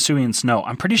one is Hisuian Snow.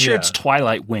 I'm pretty sure it's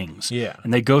Twilight Wings. Yeah.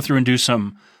 And they go through and do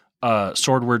some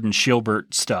Swordward and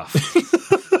Shieldbert stuff.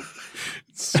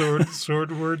 So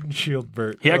Swordward and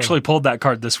Shieldbert. He actually pulled that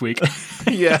card this week.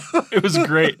 Yeah. It was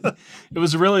great. It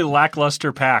was a really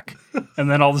lackluster pack. And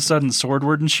then all of a sudden,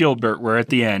 Swordward and Shieldbert were at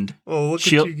the end. Oh, look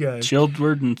at you guys.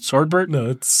 Shieldward and Swordbert? No,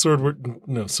 it's Swordward.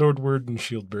 No, Swordward and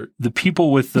Shieldbert. The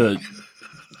people with the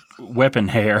weapon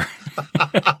hair.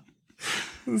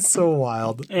 It's so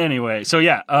wild. Anyway, so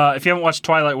yeah, if you haven't watched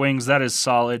Twilight Wings, that is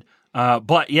solid.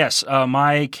 But yes,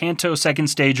 my Kanto second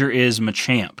stager is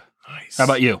Machamp. Nice. How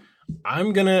about you?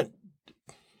 I'm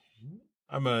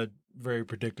a very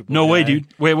predictable No guy. way, dude.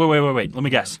 Wait. Let me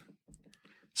guess.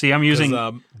 See, I'm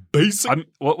using basic.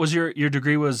 What was your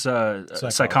degree was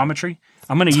psychometry?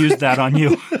 I'm going to use that on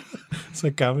you.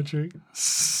 Psychometry?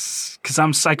 Because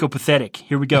I'm psychopathetic.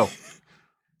 Here we go.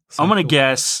 I'm going to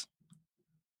guess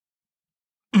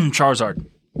Charizard.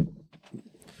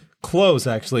 Close,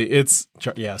 actually. It's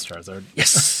Charizard.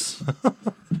 Yes.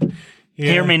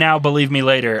 Yeah. Hear me now, believe me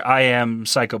later. I am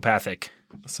psychopathic.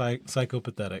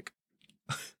 Psychopathetic.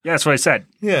 Yeah, that's what I said.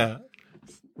 Yeah.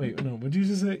 Wait, no. What did you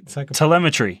just say?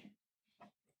 Telemetry.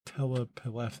 Peloton.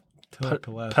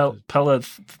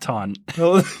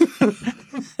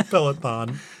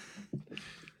 Peloton.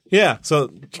 Yeah. So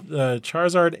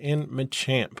Charizard and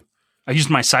Machamp. I used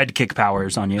my sidekick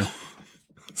powers on you.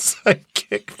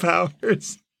 Sidekick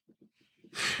powers.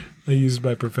 I used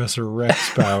my Professor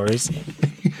Rex powers.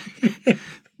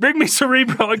 Bring me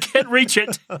Cerebro. I can't reach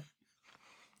it.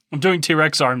 I'm doing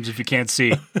T-Rex arms if you can't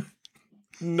see.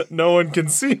 No one can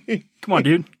see. Come on,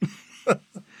 dude.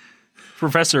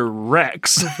 Professor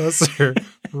Rex. Professor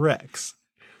Rex.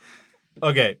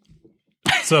 Okay.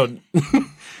 So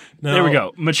now, there we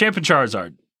go. Machamp and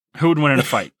Charizard. Who would win in a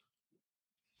fight?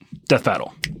 Death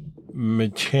battle.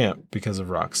 Machamp because of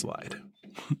Rock Slide.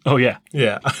 Oh, yeah.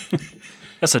 Yeah.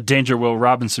 That's a Danger Will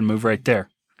Robinson move right there.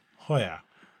 Oh, yeah.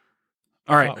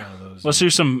 All right. Let's do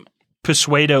some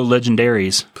Pseudo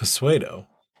legendaries. Pseudo?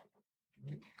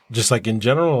 Just like in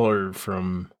general or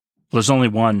from... There's only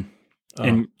one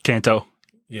in Kanto.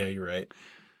 Yeah, you're right.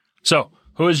 So,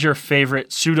 who is your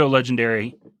favorite pseudo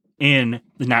legendary in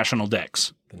the national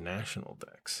decks? The national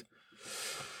decks.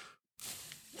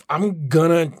 I'm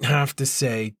gonna have to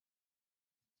say...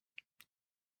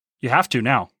 You have to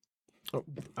now.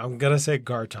 I'm gonna say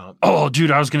Garchomp. Oh,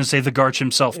 dude, I was gonna say the Garch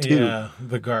himself, too. Yeah,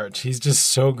 the Garch. He's just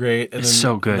so great. And it's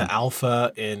so good. The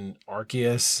Alpha in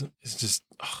Arceus is just...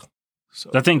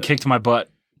 that thing kicked my butt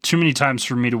too many times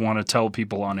for me to want to tell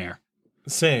people on air.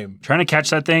 Same. Trying to catch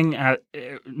that thing,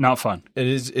 not fun. It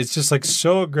is. It's just like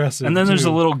so aggressive. And then there's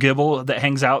a little Gibble that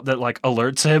hangs out that like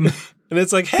alerts him. And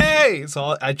it's like, hey!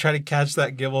 So I try to catch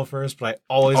that Gibble first, but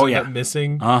I always end up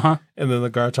missing. Uh-huh. And then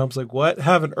the Garchomp's like, what?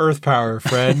 Have an Earth Power,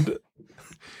 friend.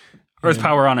 Earth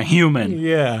Power on a human.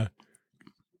 Yeah.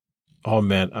 Oh,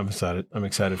 man. I'm excited. I'm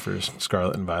excited for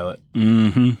Scarlet and Violet.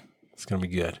 Mm-hmm. It's going to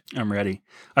be good. I'm ready.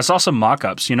 I saw some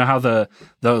mock-ups. You know how the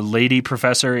lady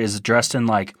professor is dressed in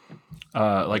like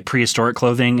prehistoric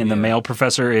clothing and the male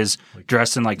professor is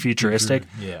dressed in like futuristic?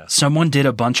 Yeah. Someone did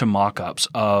a bunch of mock-ups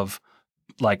of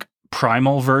like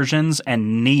primal versions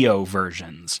and Neo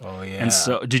versions. Oh, yeah. And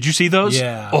so, did you see those?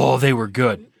 Yeah. Oh, they were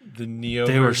good. The Neo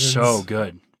They versions. were so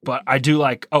good. But I do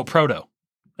like, Proto.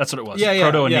 That's what it was. Yeah,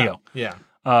 Proto and Neo. Yeah.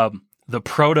 The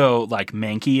Proto, like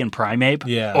Mankey and Primeape.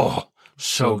 Yeah. Oh,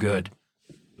 so good.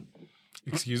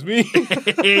 Excuse me?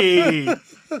 Hey.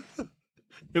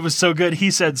 It was so good.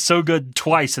 He said so good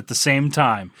twice at the same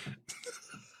time.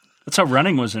 That's how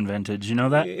running was invented. You know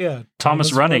that? Yeah.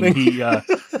 Thomas Running.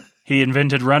 He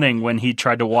invented running when he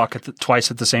tried to walk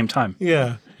twice at the same time.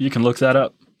 Yeah. You can look that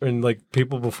up. And like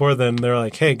people before then, they're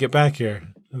like, hey, get back here.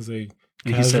 As they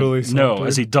casually said, no,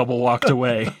 as he double walked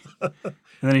away. And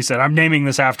then he said, I'm naming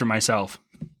this after myself.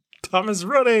 Thomas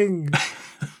Running.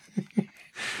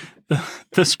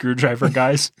 The screwdriver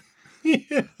guys.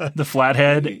 Yeah. The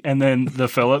flathead and then the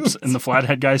Phillips. And the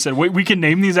flathead guy said, wait, we can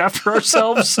name these after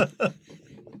ourselves?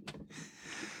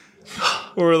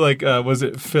 Or like, was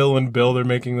it Phil and Bill? They're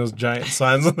making those giant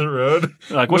signs on the road.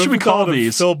 Like, what should we call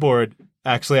these? Billboard.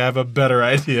 Actually, I have a better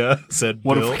idea, said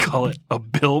What Bill. if we call it a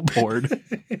billboard?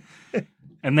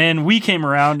 And then we came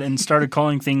around and started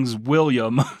calling things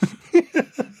William.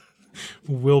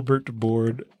 Wilbert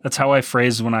Board. That's how I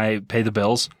phrase when I pay the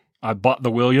bills. I bought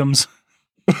the Williams.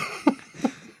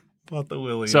 Bought the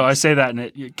Williams. So I say that and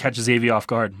it catches Avi off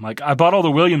guard. I'm like, I bought all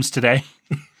the Williams today.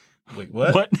 Wait,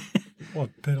 what? What? Well,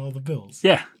 paid all the bills.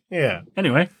 Yeah. Yeah.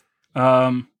 Anyway.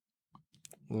 Let's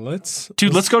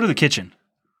go to the kitchen.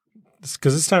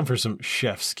 Because it's time for some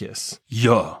chef's kiss.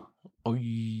 Yeah. Oh,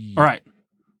 yeah. All right.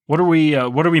 What are we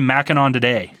macking on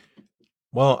today?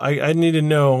 Well, I need to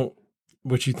know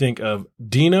what you think of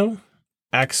Dino,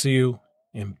 Axew,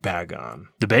 and Bagon.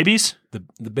 The babies?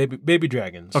 The baby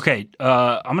dragons. Okay,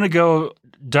 I'm going to go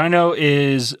Dino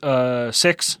is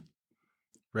 6.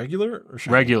 Regular or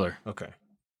shiny? Regular. Okay.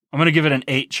 I'm going to give it an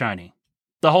 8 shiny.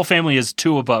 The whole family is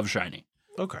 2 above shiny.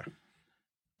 Okay.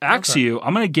 Axew,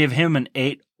 I'm going to give him an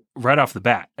 8 right off the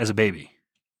bat as a baby.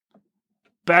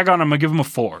 Bagon, I'm going to give him a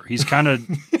 4. He's kind of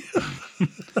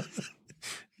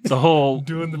the whole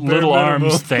doing the little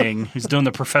arms thing. He's doing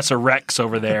the Professor Rex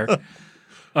over there.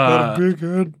 Got a big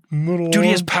head, little dude,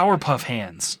 he has arms. Powerpuff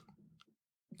hands.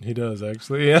 He does,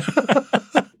 actually, yeah.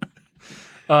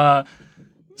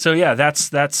 So yeah,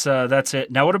 that's it.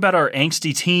 Now, what about our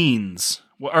angsty teens?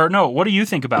 Or no, what do you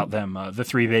think about them, the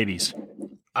 3 babies?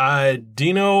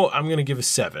 Dino, I'm going to give a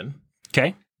 7.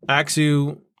 Okay.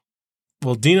 Axew,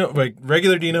 well, Dino, like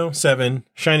regular Dino, 7.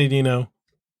 Shiny Dino,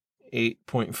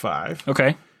 8.5.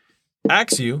 Okay.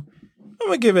 Axew, I'm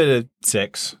going to give it a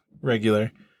 6.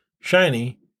 Regular.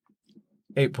 Shiny,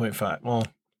 8.5. Well,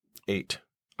 8.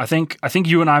 I think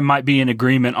you and I might be in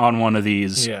agreement on one of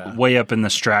these Yeah. way up in the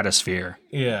stratosphere.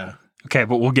 Yeah. Okay,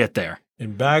 but we'll get there.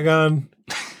 And Bagon,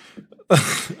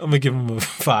 I'm going to give him a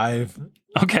 5.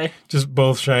 Okay. Just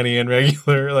both shiny and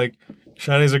regular. Like,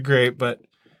 shinies are great, but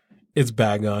it's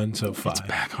Bagon, so 5. It's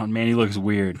Bagon. Man, he looks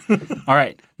weird. All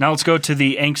right, now let's go to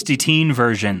the angsty teen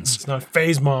versions. It's not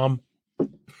Phase Mom.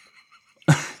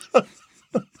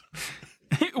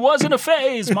 It wasn't a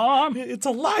phase, Mom. It's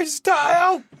a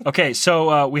lifestyle. Okay,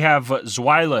 so we have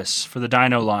Zwilus for the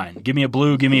Dino line. Give me a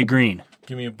blue, give me a green.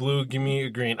 Give me a blue, give me a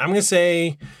green. I'm going to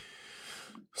say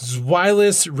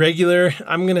Zwilus regular.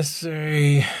 I'm going to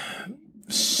say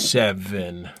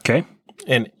 7. Okay.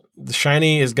 And the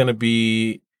shiny is going to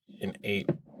be an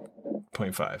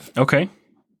 8.5. Okay.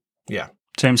 Yeah.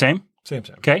 Same. Same.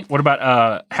 Okay, what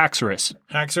about Haxorus?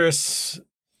 Haxorus.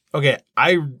 Okay,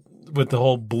 with the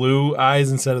whole blue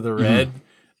eyes instead of the red,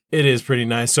 it is pretty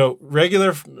nice. So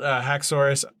regular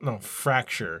Haxorus, no,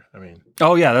 Fracture. I mean.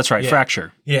 Oh, yeah, that's right, Yeah.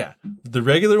 Fracture. Yeah. The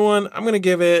regular one, I'm going to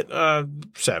give it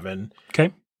 7.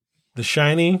 Okay. The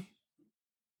shiny,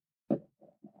 I'm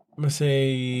going to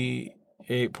say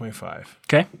 8.5.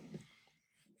 Okay.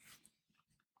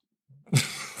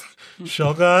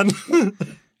 Shelgon.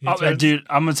 Dude,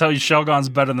 I'm going to tell you Shelgon's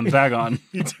better than Bagon.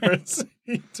 He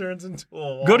turns into a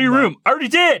walnut. Go to your room. I already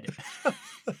did.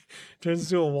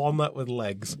 Turns into a walnut with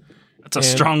legs. That's a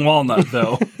strong walnut,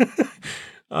 though.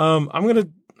 I'm going to...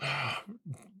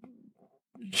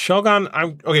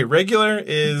 Shelgon, okay, regular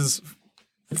is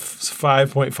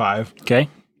 5.5. Okay.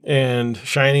 And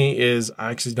shiny is, I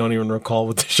actually don't even recall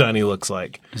what the shiny looks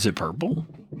like. Is it purple?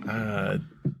 I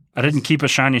didn't keep a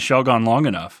shiny Shelgon long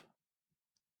enough.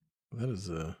 That is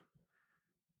a...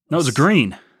 No, it's a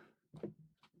green.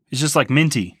 It's just like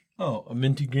minty. Oh, a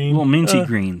minty green? Little minty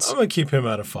greens. I'm going to keep him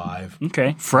at a 5.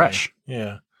 Okay. Fresh.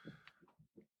 Yeah.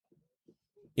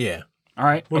 All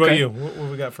right. What about you? What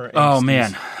we got for Oh, angsties?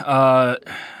 man.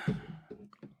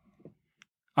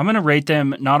 I'm going to rate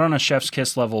them not on a chef's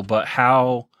kiss level, but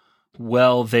how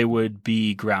well they would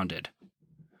be grounded.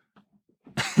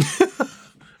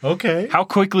 Okay. How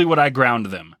quickly would I ground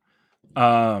them?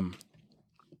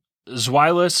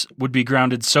 Zwilus would be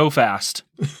grounded so fast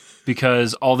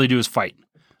because all they do is fight.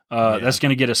 That's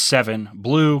going to get a 7.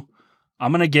 Blue,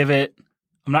 I'm going to give it.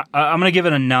 I'm going to give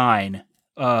it a 9.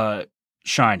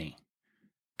 Shiny,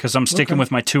 because I'm sticking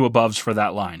with my 2 aboves for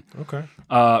that line. Okay.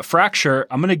 Fracture,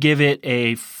 I'm going to give it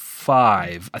a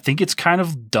 5. I think it's kind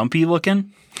of dumpy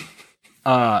looking.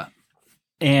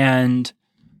 And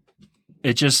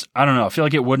it just, I don't know. I feel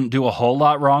like it wouldn't do a whole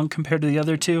lot wrong compared to the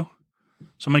other 2.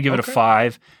 So I'm going to give it a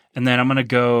 5. And then I'm going to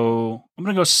go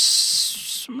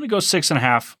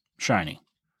 6.5 shiny.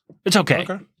 It's okay.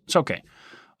 It's okay.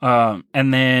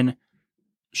 And then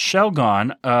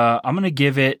Shelgon, I'm going to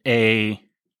give it a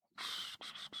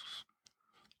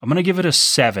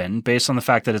 7 based on the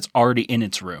fact that it's already in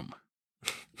its room.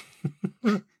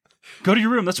 Go to your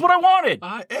room. That's what I wanted.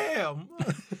 I am.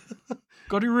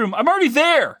 Go to your room. I'm already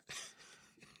there.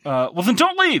 Well, then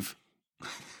don't leave.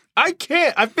 I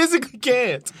can't. I physically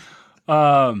can't.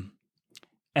 And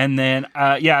then,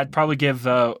 I'd probably give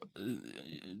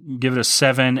it a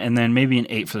 7 and then maybe an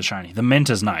 8 for the shiny. The mint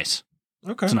is nice.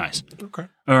 Okay. It's nice. Okay.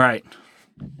 All right.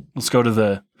 Let's go to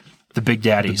the big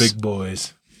daddies. The big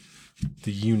boys.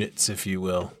 The units, if you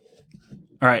will.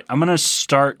 All right. I'm going to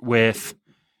start with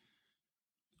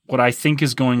what I think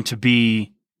is going to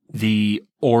be the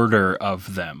order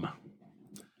of them.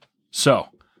 So,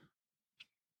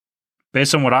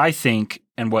 based on what I think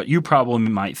and what you probably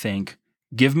might think,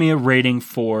 give me a rating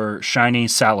for Shiny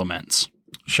Salamence.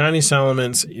 Shiny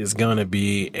Salamence is going to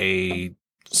be a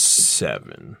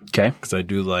 7. Okay. Because I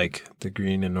do like the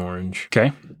green and orange.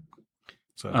 Okay.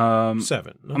 So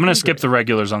 7. I'm going to skip the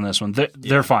regulars on this one.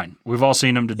 They're fine. We've all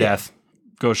seen them to death.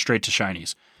 Go straight to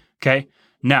shinies. Okay.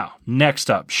 Now,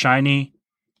 next up, shiny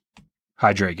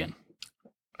Hydreigon.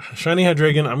 Shiny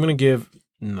Hydreigon, I'm going to give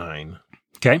 9.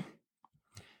 Okay.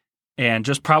 And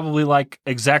just probably like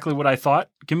exactly what I thought.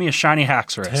 Give me a shiny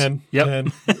Haxorus. 10.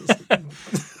 Yep. 10.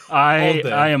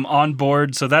 I am on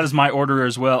board. So that is my order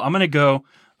as well. I'm going to go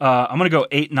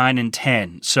 8, 9, and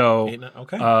 10. So 8, 9,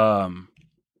 okay.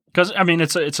 Because I mean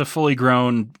it's a fully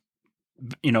grown,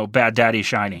 bad daddy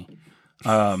shiny.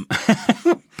 Bad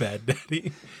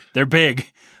daddy. They're big.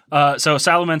 So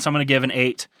Salamence, I'm going to give an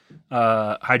 8.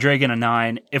 Hydreigon a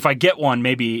 9. If I get one,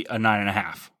 maybe a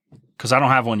 9.5. Because I don't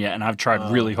have one yet, and I've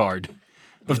tried really hard.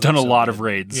 I've done a lot of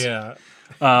raids. Yeah.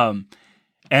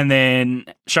 And then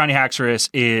shiny Haxorus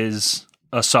is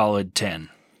a solid 10.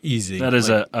 Easy. That is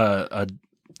a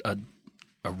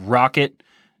rocket.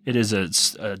 It is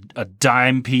a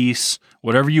dime piece,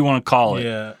 whatever you want to call it.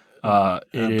 Yeah.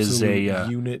 It is a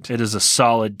unit. It is a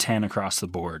solid 10 across the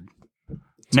board.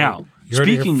 Now, you heard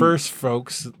it here first,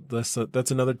 folks. That's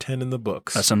another 10 in the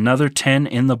books. That's another 10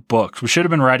 in the books. We should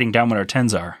have been writing down what our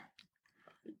 10s are.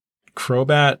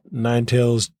 Crobat,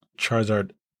 Ninetales,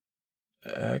 Charizard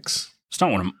X. It's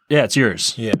not one of them. Yeah, it's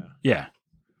yours. Yeah. Yeah.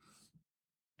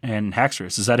 And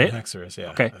Haxorus, is that it? Haxorus,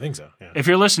 yeah. Okay. I think so, yeah. If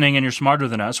you're listening and you're smarter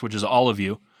than us, which is all of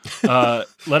you,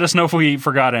 let us know if we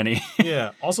forgot any.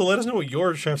 Yeah. Also, let us know what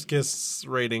your Chef's Kiss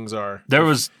ratings are. There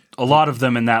was a lot of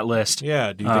them in that list.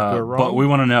 Yeah. Do you think we're wrong? But we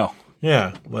want to know.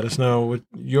 Yeah. Let us know what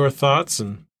your thoughts,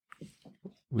 and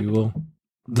we will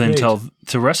then tell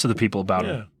the rest of the people about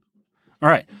it. All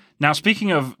right. Now,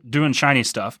 speaking of doing shiny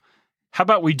stuff, how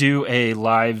about we do a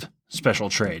live special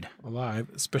trade? A live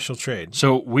special trade.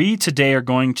 So we today are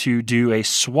going to do a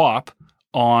swap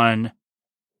on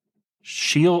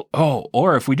Shield. Oh,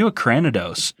 or if we do a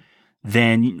Cranidos,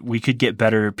 then we could get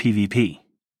better PvP.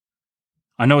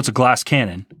 I know it's a glass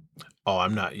cannon. Oh,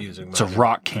 I'm not using mine. It's a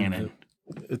rock cannon.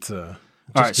 It's a...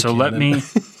 All right, so let me...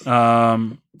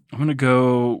 I'm going to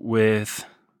go with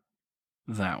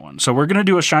that one. So we're going to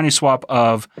do a shiny swap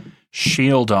of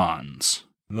Shieldons.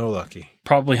 No lucky.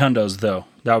 Probably hundos, though.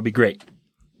 That would be great.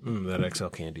 That XL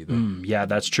candy, though. Yeah,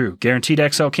 that's true. Guaranteed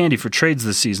XL candy for trades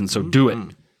this season, so do it.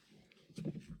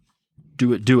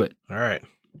 Do it. All right.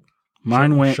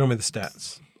 Mine went... Show me the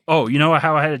stats. Oh, you know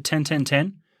how I had a 10, 10,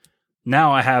 10?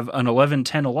 Now I have an 11,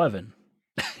 10, 11.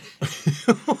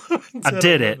 I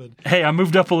did 11. It. Hey, I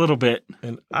moved up a little bit.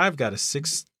 And I've got a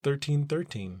 6, 13,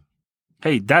 13.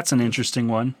 Hey, that's an interesting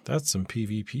one. That's some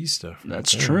PvP stuff.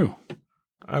 That's true.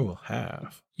 I will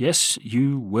have. Yes,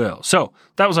 you will. So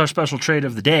that was our special trade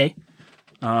of the day.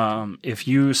 If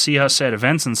you see us at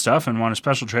events and stuff and want to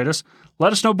special trade us,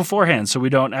 let us know beforehand so we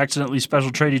don't accidentally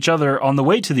special trade each other on the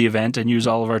way to the event and use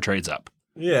all of our trades up.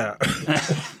 Yeah.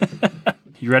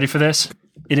 You ready for this?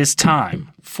 It is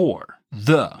time for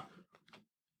the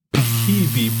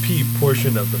PvP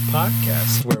portion of the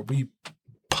podcast where we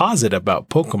posit about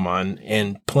Pokemon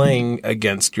and playing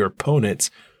against your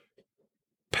opponents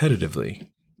competitively.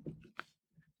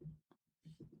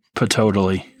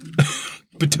 Patotally.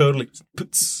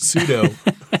 Pseudo.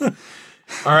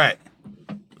 All right.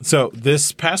 So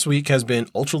this past week has been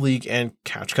Ultra League and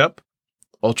Catch Cup.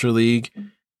 Ultra League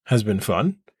has been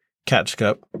fun. Catch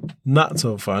Cup, not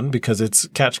so fun because it's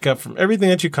Catch Cup from everything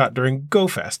that you caught during Go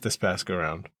Fast this past go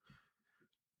round.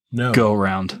 No. Go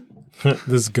round.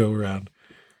 This go round.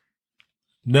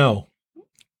 No.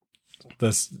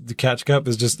 The Catch Cup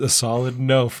is just a solid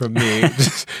no from me.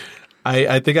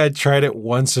 I think I tried it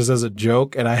once just as a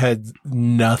joke and I had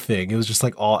nothing. It was just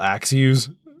like all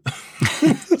Axios.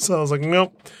 So I was like,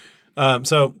 nope.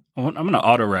 So I'm going to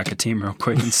auto rack a team real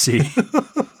quick and see.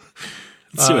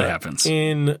 Let's see what happens.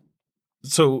 In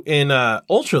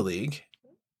Ultra League,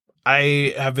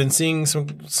 I have been seeing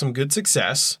some good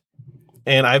success,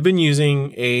 and I've been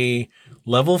using a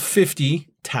level 50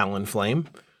 Talonflame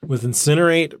with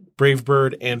Incinerate, Brave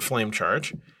Bird, and Flame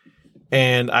Charge.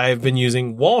 And I've been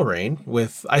using Walrein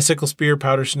with Icicle Spear,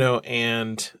 Powder Snow,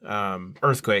 and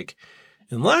Earthquake.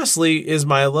 And lastly is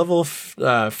my level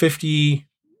 50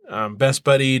 best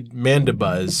buddied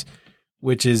Mandibuzz,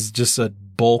 which is just a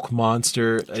bulk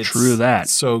monster. It's true that.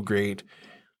 So great.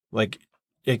 Like,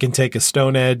 it can take a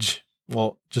Stone Edge.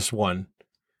 Well, just one.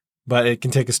 But it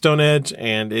can take a Stone Edge,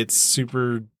 and it's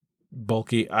super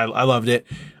bulky. I loved it.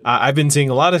 I've been seeing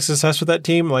a lot of success with that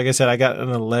team. Like I said, I got an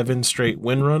 11 straight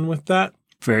win run with that.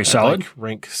 Very solid. Like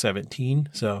rank 17.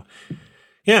 So,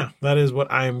 yeah, that is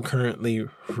what I'm currently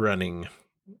running.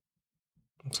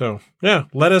 So, yeah,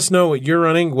 let us know what you're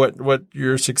running, what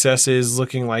your success is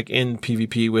looking like in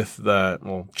PvP with the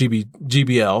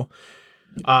GBL.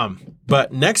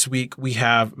 But next week we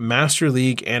have Master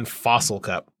League and Fossil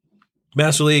Cup.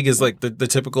 Master League is like the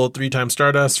typical 3 times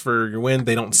Stardust for your win.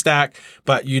 They don't stack,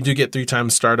 but you do get 3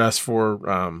 times Stardust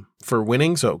for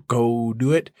winning. So go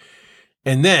do it.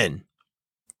 And then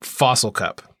Fossil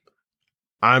Cup.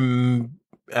 I'm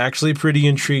actually pretty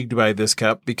intrigued by this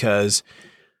cup because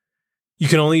you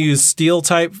can only use steel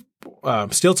type,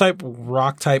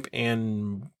 rock type,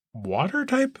 and water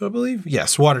type, I believe.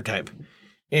 Yes, water type.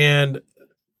 And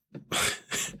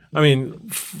I mean,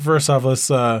 first off, let's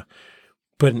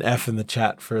put an F in the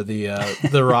chat for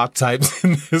the rock types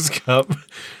in this cup.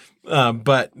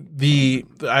 But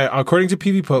according to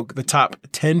PvPoke, the top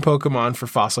 10 Pokemon for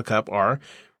Fossil Cup are,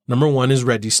 number 1 is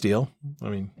Registeel. I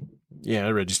mean, yeah,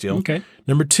 Registeel. Okay.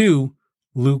 Number 2,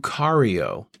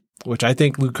 Lucario, which I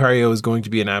think Lucario is going to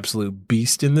be an absolute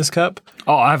beast in this cup.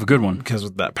 Oh, I have a good one. Because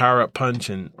with that Power-Up Punch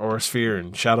and Aura Sphere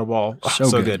and Shadow Ball.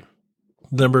 So good.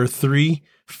 Number 3,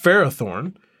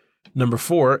 Ferrothorn. Number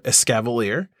 4,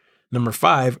 Escavalier. Number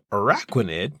 5,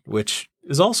 Araquanid, which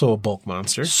is also a bulk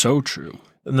monster. So true.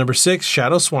 Number 6,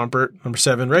 Shadow Swampert. Number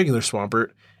 7, regular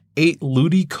Swampert. 8,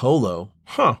 Ludicolo.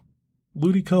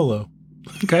 Ludicolo.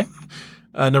 Okay.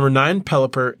 Number 9,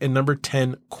 Pelipper. And number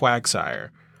 10,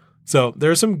 Quagsire. So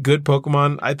there's some good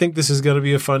Pokemon. I think this is going to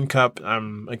be a fun cup.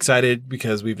 I'm excited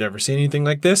because we've never seen anything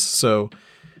like this. So,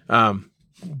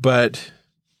 but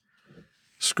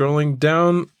scrolling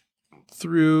down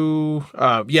through,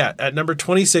 at number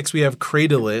 26, we have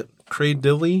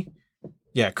Cradily.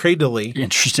 Yeah, Cradily.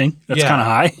 Interesting. That's kind of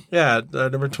high. Yeah,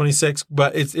 number 26.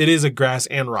 But it is a grass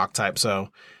and rock type. So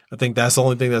I think that's the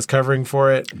only thing that's covering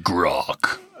for it.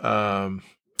 Grok.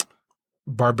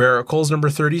 Barbaricle's number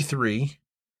 33.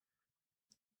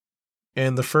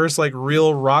 And the first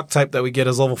real rock type that we get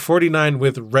is level 49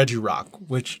 with Regirock,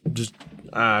 which just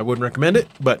I wouldn't recommend it,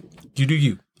 but you do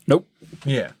you. Nope.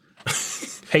 Yeah.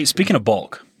 Hey, speaking of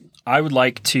bulk, I would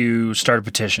like to start a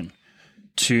petition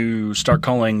to start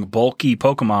calling bulky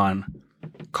Pokemon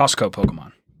Costco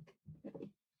Pokemon.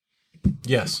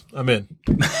 Yes, I'm in.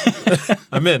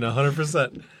 I'm in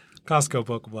 100%. Costco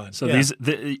Pokemon. So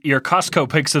your Costco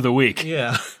picks of the week.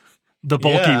 Yeah. The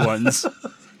bulky ones.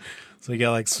 So you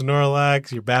got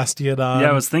Snorlax, your Bastiodon.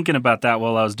 Yeah, I was thinking about that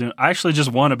while I was doing. I actually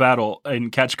just won a battle in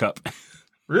Catch Cup.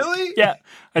 Really? Yeah,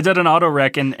 I did an auto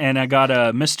rec and I got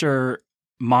a Mr.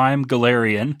 Mime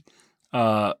Galarian,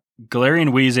 Galarian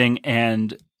Weezing,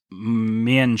 and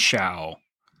Mienshao.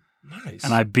 Nice.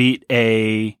 And I beat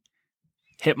a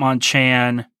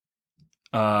Hitmonchan,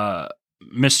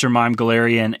 Mr. Mime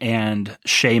Galarian, and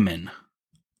Shaman.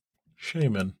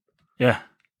 Yeah.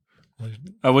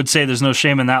 I would say there's no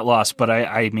shame in that loss, but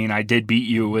I mean, I did beat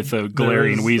you with a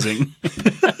Galarian Weezing.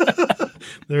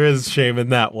 There is shame in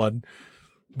that one.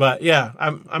 But yeah,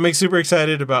 I'm super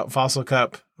excited about Fossil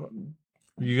Cup. Are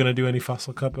you going to do any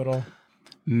Fossil Cup at all?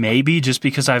 Maybe, just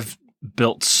because I've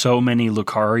built so many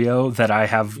Lucario that I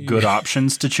have good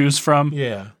options to choose from.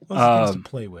 Yeah. Lots of things to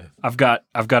play with. I've got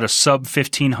a sub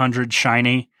 1500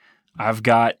 shiny. I've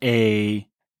got is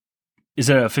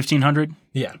it a 1500?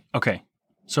 Yeah. Okay.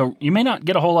 So you may not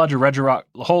get a whole lot of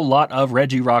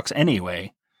Regirocks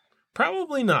anyway.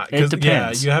 Probably not. It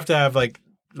depends. Yeah, you have to have back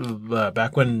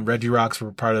when Regirocks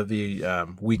were part of the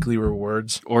weekly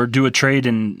rewards, or do a trade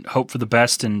and hope for the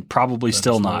best, and probably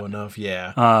still not enough.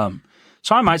 Yeah.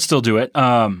 So I might still do it.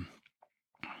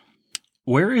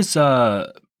 Where is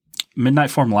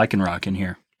Midnight Form Lycanroc in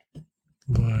here?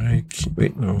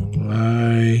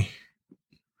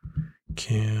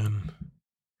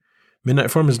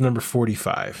 Midnight Form is number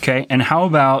 45. Okay, and how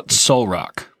about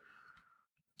Solrock?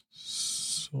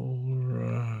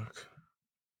 Solrock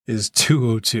is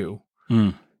 202.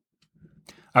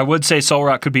 I would say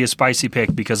Solrock could be a spicy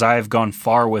pick because I have gone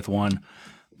far with one,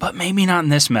 but maybe not in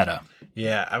this meta.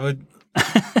 Yeah, I would.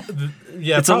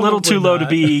 It's a little too low to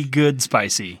be good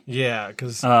spicy. Yeah,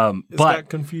 because it's got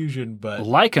confusion. But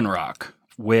Lycanroc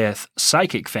with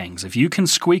Psychic Fangs, if you can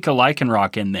squeak a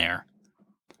Lycanroc in there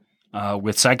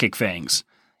with Psychic Fangs,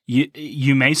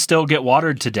 you may still get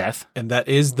watered to death. And that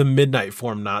is the midnight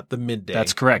form, not the midday.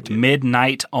 That's correct.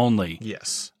 Midnight only.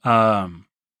 Yes. That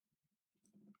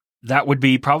would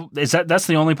be probably that's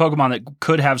the only Pokemon that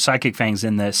could have Psychic Fangs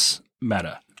in this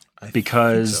meta,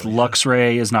 because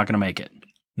Luxray is not going to make it.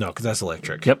 No, because that's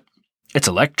electric. Yep, it's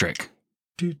electric.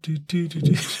 But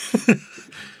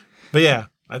yeah,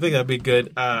 I think that'd be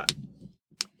good. I'm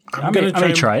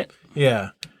gonna try it.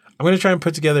 Yeah, I'm gonna try and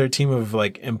put together a team of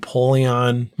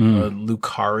Empoleon,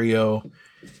 Lucario,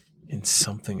 and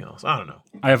something else. I don't know.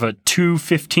 I have a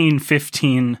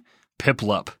 2-15-15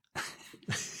 Piplup.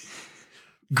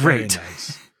 Great. Very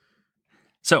nice.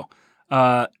 So,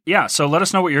 Yeah, so let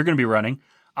us know what you're going to be running.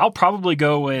 I'll probably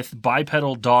go with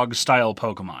bipedal dog style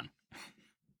Pokemon.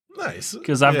 Nice.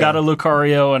 Because I've got a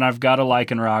Lucario and I've got a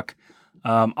Lycanroc.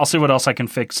 I'll see what else I can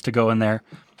fix to go in there.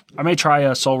 I may try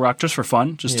a Solrock just for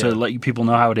fun, just to let you people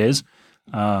know how it is.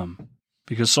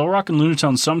 Because Solrock and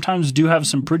Lunatone sometimes do have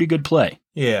some pretty good play.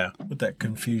 Yeah, with that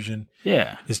confusion.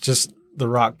 Yeah. It's just the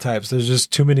rock types. There's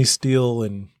just too many steel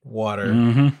and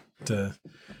water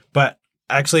But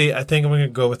actually, I think I'm going to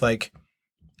go with like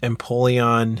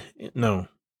Empoleon. No.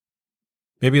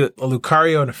 Maybe a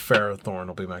Lucario and a Ferrothorn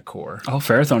will be my core. Oh,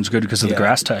 Ferrothorn's good because of the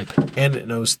grass type. And it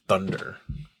knows Thunder,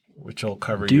 which will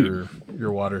cover your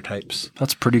water types.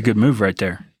 That's a pretty good move right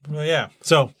there. Well, yeah.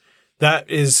 So that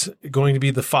is going to be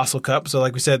the Fossil Cup. So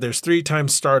like we said, there's 3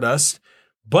 times Stardust,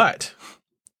 but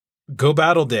Go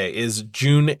Battle Day is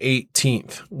June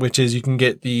 18th, which is you can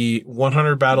get the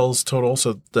 100 battles total,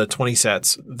 so the 20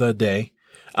 sets the day.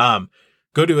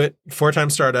 Go do it, 4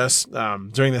 times Stardust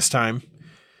during this time.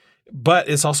 But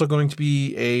it's also going to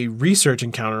be a research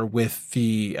encounter with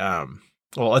the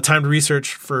a timed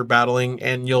research for battling,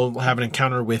 and you'll have an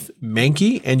encounter with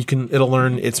Mankey, and it'll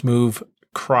learn its move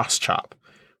Cross Chop,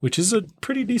 which is a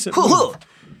pretty decent move.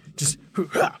 Just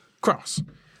cross.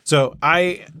 So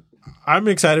I'm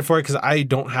excited for it because I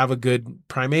don't have a good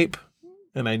Primeape,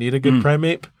 and I need a good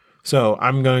Primeape. So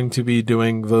I'm going to be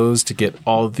doing those to get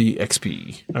all the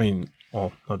XP. I mean,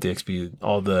 not the XP,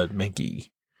 all the Mankey.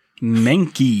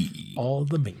 All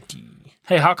the Mankey.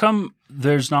 Hey, how come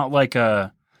there's not like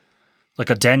a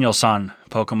Daniel-san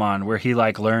Pokemon where he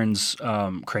like learns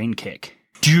Crane Kick?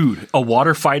 Dude, a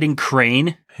water fighting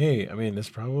Crane? Hey, I mean, it's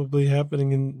probably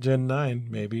happening in Gen 9,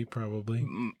 maybe, probably.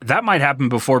 That might happen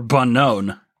before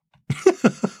Bunknown.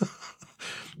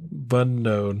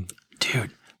 Bunknown.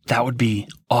 Dude, that would be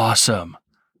awesome.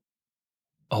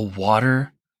 A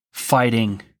water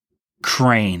fighting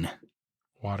Crane.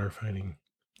 Water fighting.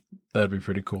 That'd be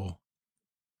pretty cool.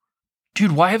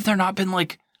 Dude, why have there not been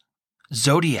like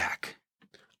Zodiac?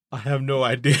 I have no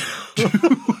idea.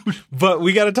 But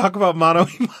we got to talk about Mono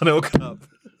Cup.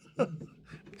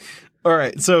 All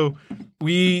right, so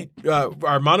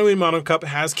our Mono Cup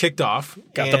has kicked off.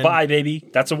 Got the bye, baby.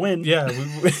 That's a win. Yeah.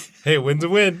 Hey, win's a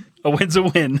win. A win's a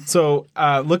win. So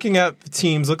looking at the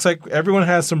teams, looks like everyone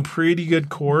has some pretty good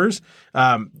cores.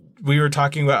 We were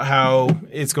talking about how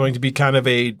it's going to be kind of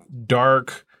a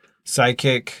dark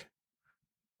psychic.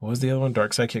 What was the other one?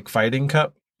 Dark Psychic Fighting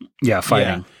Cup? Yeah,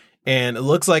 fighting. Yeah. And it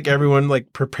looks like everyone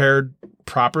like prepared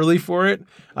properly for it.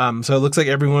 So it looks like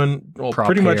everyone,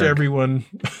 pretty much everyone.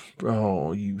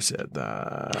 Oh, you said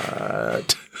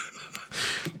that.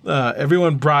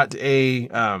 Everyone brought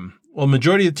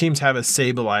majority of the teams have a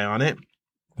Sableye on it.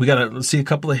 We got to see a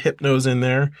couple of Hypnos in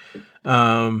there.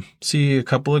 See a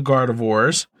couple of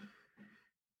Gardevoirs.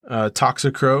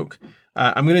 Toxicroak.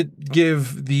 I'm going to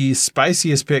give the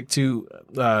spiciest pick to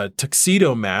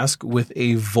Tuxedo Mask with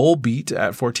a Volbeat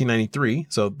at 1493.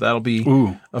 So that'll be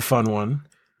a fun one.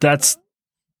 That's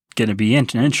going to be an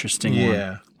interesting one.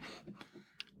 Yeah.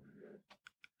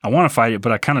 I want to fight it,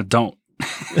 but I kind of don't.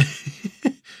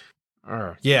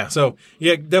 Yeah, so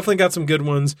definitely got some good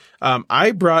ones.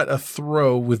 I brought a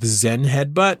throw with Zen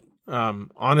Headbutt.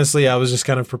 Honestly, I was just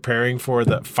kind of preparing for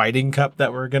the fighting cup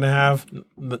that we're going to have.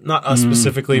 Not us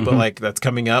specifically, but like that's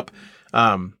coming up.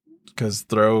 Because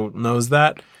Throw knows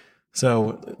that.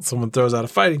 So someone throws out a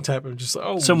fighting type. I'm just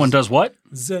like, someone does what?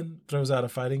 Zen throws out a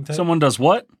fighting type. Someone does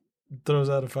what? Throws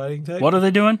out a fighting type. What are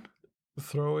they doing?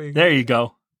 Throwing. There you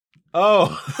go.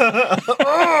 Oh.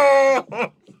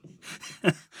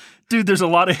 Dude, there's a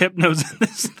lot of Hypnos in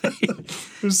this thing.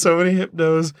 There's so many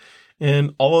Hypnos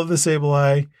and all of the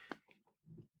Sableye.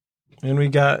 And we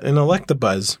got an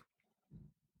Electabuzz.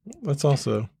 That's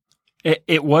also...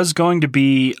 It was going to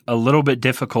be a little bit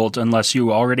difficult unless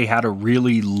you already had a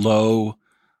really low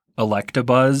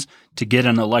Electabuzz to get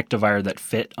an Electivire that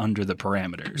fit under the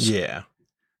parameters. Yeah.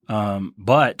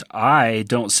 But I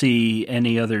don't see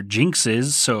any other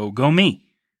jinxes, so go me.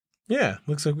 Yeah,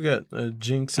 looks like we got a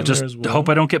Jinx in there as well. I hope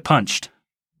I don't get punched,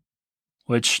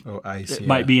 which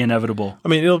might be inevitable. I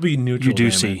mean, it'll be neutral You do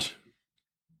damage. see.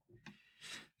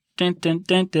 Dun, dun,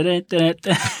 dun, dun, dun,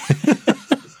 dun.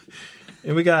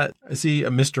 And I see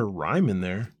a Mr. Rhyme in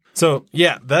there. So,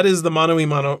 yeah, that is the Mono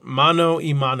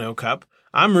Imano Cup.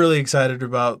 I'm really excited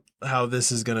about how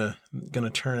this is gonna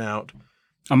turn out.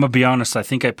 I'm going to be honest, I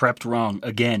think I prepped wrong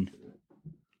again.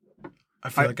 I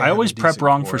feel like I always prep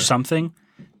wrong for something,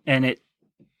 and it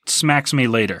smacks me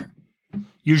later.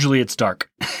 Usually it's dark.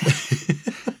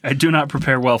 I do not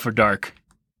prepare well for dark.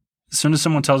 As soon as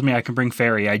someone tells me I can bring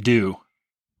fairy, I do.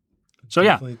 So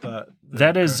yeah,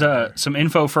 that is some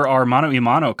info for our Mono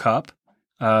Imano Cup.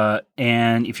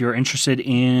 And if you're interested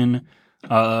in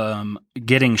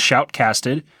getting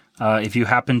shoutcasted, if you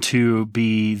happen to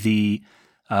be the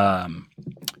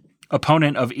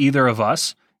opponent of either of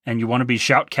us and you want to be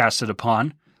shoutcasted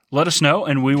upon, let us know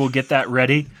and we will get that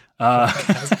ready.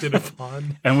 Casted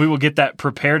upon. And we will get that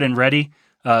prepared and ready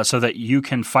so that you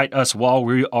can fight us while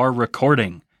we are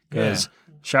recording. Because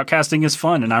shoutcasting is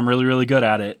fun and I'm really, really good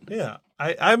at it. Yeah.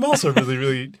 I'm also really,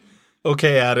 really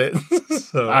okay at it.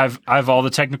 So I've all the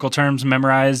technical terms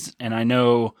memorized and I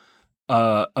know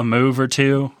a move or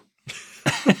two.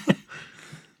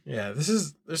 Yeah,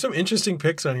 there's some interesting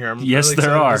picks on here. I'm yes, really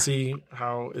there excited are. to see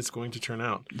how it's going to turn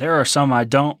out. There are some I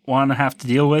don't want to have to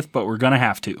deal with, but we're going to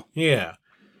have to. Yeah.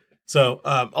 So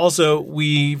also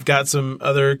we've got some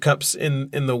other cups in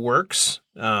the works.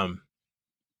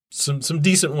 Some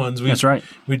decent ones. That's right.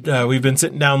 We've been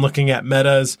sitting down looking at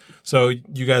metas. So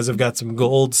you guys have got some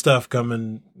gold stuff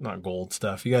coming. Not gold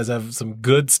stuff. You guys have some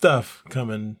good stuff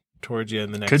coming towards you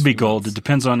in the next. Could be few gold. months. It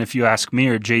depends on if you ask me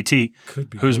or JT. Could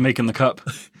be who's gold. making the cup.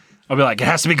 I'll be like, it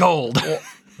has to be gold. Well,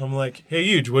 I'm like, hey,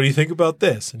 Huge, what do you think about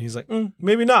this? And he's like,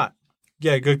 maybe not.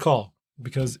 Yeah, good call.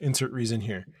 Because insert reason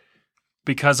here.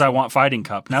 Because I want Fighting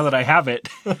Cup. Now that I have it,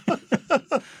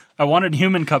 I wanted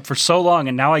Human Cup for so long,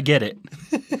 and now I get it.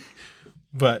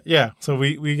 But yeah, so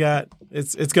we got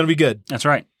it's going to be good. That's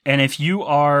right. And if you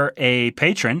are a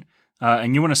patron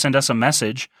and you want to send us a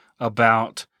message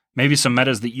about maybe some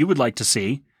metas that you would like to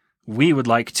see, we would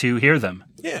like to hear them.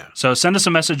 Yeah. So send us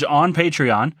a message on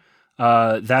Patreon.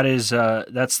 That's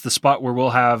the spot where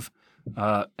we'll have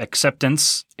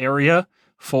acceptance area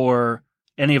for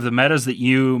any of the metas that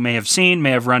you may have seen,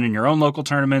 may have run in your own local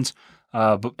tournaments,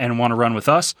 and want to run with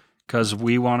us because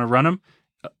we want to run them.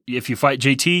 If you fight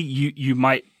JT, you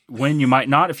might win, you might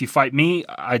not. If you fight me,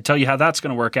 I tell you how that's going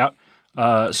to work out.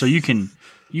 So you can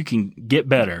get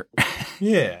better.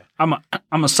 Yeah.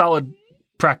 I'm a solid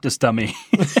practice dummy.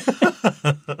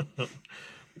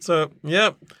 So,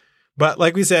 yep. But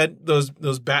like we said, those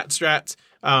bat strats,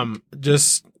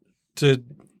 just to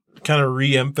kind of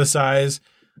re-emphasize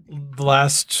the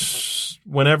last,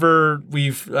 whenever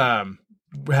we've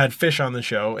had Fish on the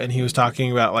show and he was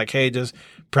talking about like, hey, just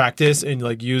practice and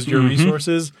like use your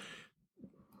resources.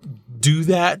 Do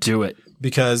that. Do it.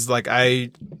 Because like I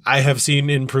have seen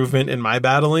improvement in my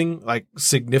battling like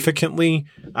significantly.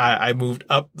 I moved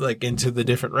up like into the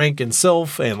different rank in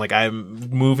Sylph and like I'm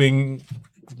moving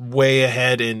way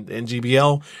ahead in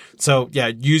GBL. So yeah,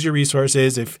 use your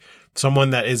resources. If someone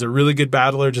that is a really good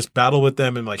battler, just battle with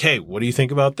them and like, hey, what do you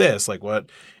think about this? Like what?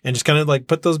 And just kind of like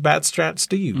put those bat strats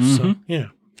to use. So yeah.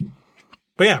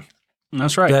 But yeah.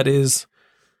 That's right. That is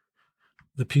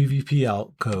the PvP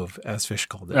alcove, as Fish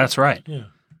called it. That's right. Yeah.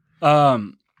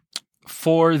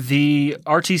 For the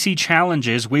RTC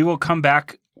challenges, we will come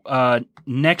back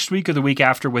next week or the week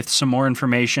after with some more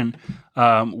information.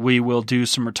 We will do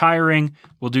some retiring.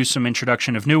 We'll do some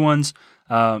introduction of new ones.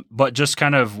 But just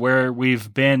kind of where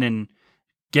we've been and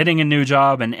getting a new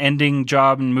job and ending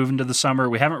job and moving to the summer,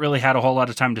 we haven't really had a whole lot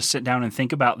of time to sit down and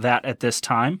think about that at this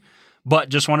time. But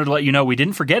just wanted to let you know we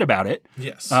didn't forget about it.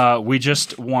 Yes. We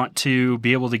just want to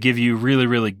be able to give you really,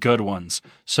 really good ones.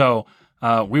 So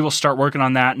we will start working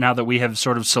on that now that we have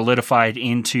sort of solidified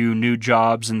into new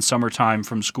jobs and summertime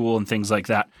from school and things like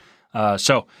that.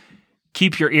 So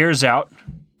keep your ears out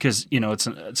because, you know, it's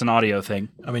an audio thing.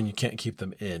 I mean, you can't keep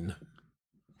them in.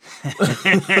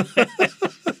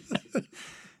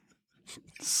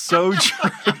 So true.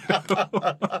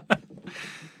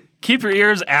 Keep your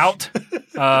ears out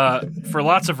for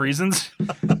lots of reasons.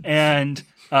 And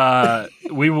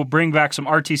we will bring back some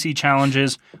RTC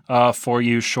challenges for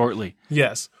you shortly.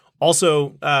 Yes.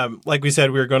 Also, like we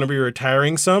said, we're going to be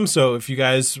retiring some. So if you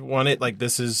guys want it, like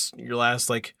this is your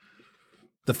last, like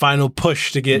the final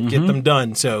push to get them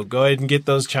done. So go ahead and get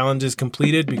those challenges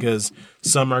completed because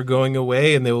some are going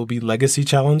away and they will be legacy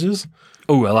challenges.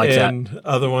 Oh, I like that. And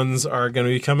other ones are going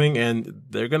to be coming and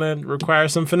they're going to require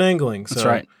some finagling. So. That's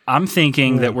right. I'm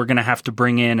thinking that we're going to have to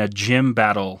bring in a gym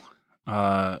battle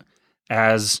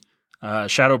as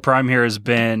Shadow Prime here has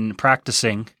been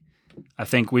practicing. I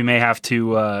think we may have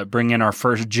to bring in our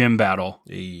first gym battle.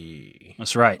 Hey.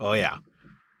 That's right. Oh, yeah. All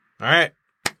right.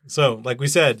 So, like we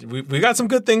said, we got some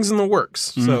good things in the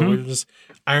works. So we're just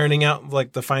ironing out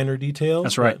like the finer details.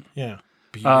 That's right. Yeah.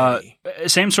 Be ready.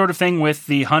 Same sort of thing with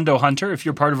the Hundo Hunter. If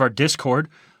you're part of our Discord,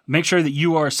 make sure that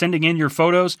you are sending in your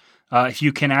photos. If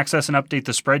you can access and update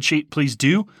the spreadsheet, please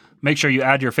do. Make sure you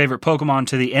add your favorite Pokemon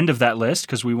to the end of that list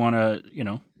because we want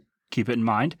to, keep it in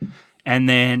mind. And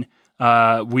then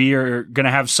we are going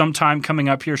to have some time coming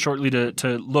up here shortly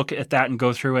to look at that and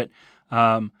go through it.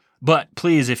 But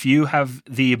please, if you have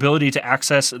the ability to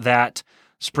access that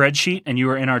spreadsheet and you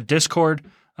are in our Discord,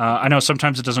 I know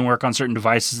sometimes it doesn't work on certain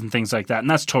devices and things like that, and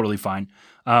that's totally fine.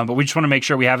 But we just want to make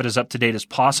sure we have it as up to date as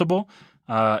possible.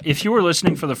 If you are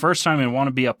listening for the first time and want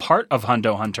to be a part of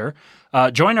Hundo Hunter,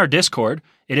 join our Discord.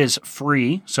 It is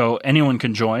free, so anyone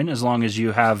can join as long as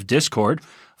you have Discord.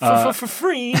 For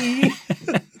free.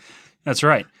 That's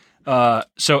right.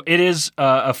 So it is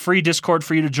a free Discord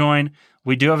for you to join.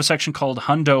 We do have a section called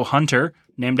Hundo Hunter,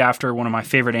 named after one of my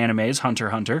favorite animes, Hunter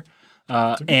x Hunter.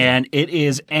 And it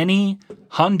is any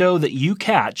hundo that you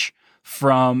catch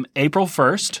from April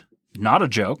 1st, not a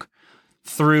joke,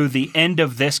 through the end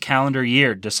of this calendar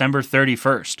year, December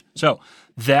 31st. So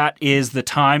that is the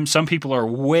time. Some people are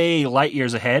way light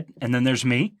years ahead, and then there's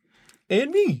me.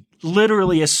 And me.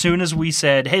 Literally, as soon as we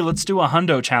said, hey, let's do a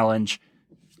hundo challenge,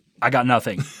 I got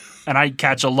nothing. And I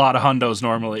catch a lot of hundos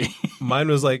normally. Mine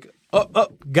was like,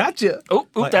 gotcha. Oh,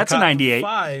 like, that's a 98.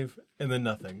 5, and then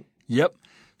nothing. Yep.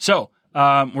 So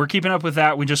we're keeping up with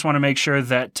that. We just want to make sure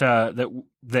that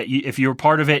that you, if you're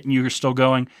part of it and you're still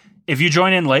going, if you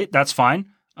join in late, that's fine.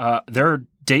 There are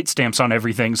date stamps on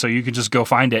everything, so you can just go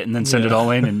find it and then send it all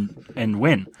in and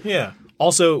win. Yeah.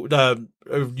 Also,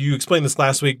 you explained this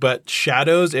last week, but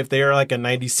shadows, if they are like a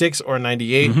 96 or a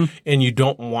 98 and you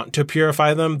don't want to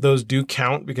purify them, those do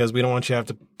count because we don't want you to have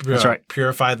to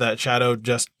purify that shadow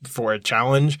just for a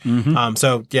challenge.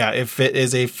 So, yeah, if it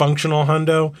is a functional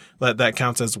hundo, that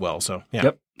counts as well. So, yeah.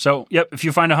 Yep. So, if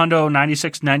you find a hundo,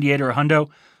 96, 98, or a hundo,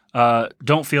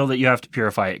 don't feel that you have to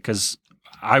purify it because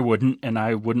I wouldn't, and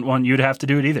I wouldn't want you to have to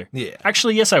do it either. Yeah.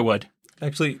 Actually, yes, I would.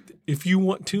 Actually, if you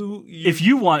want to.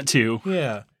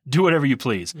 Yeah. Do whatever you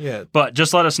please. Yeah. But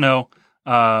just let us know,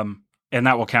 and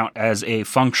that will count as a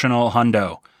functional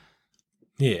hundo.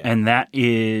 Yeah. And that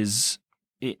is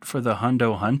it for the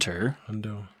Hundo Hunter.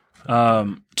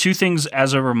 Two things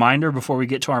as a reminder before we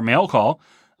get to our mail call.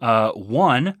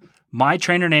 One, my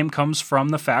trainer name comes from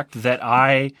the fact that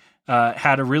I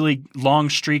had a really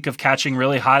long streak of catching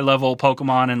really high-level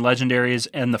Pokemon and legendaries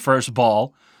in the first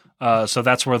ball. So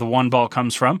that's where the one ball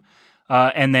comes from.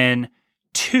 And then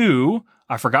two,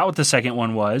 I forgot what the second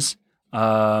one was,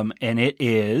 and it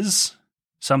is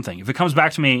something. If it comes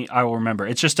back to me, I will remember.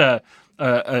 It's just a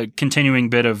continuing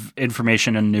bit of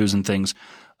information and news and things.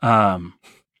 Man,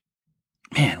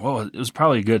 it was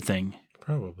probably a good thing.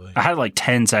 Probably. I had it like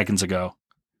 10 seconds ago.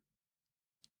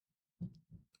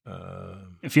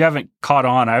 If you haven't caught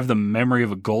on, I have the memory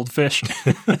of a goldfish.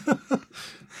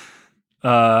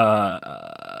 Yeah,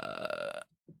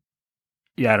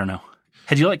 I don't know.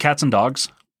 Hey, do you like cats and dogs?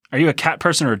 Are you a cat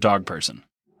person or a dog person?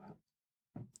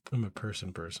 I'm a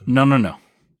person. No.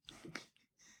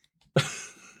 Are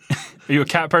you a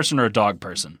cat person or a dog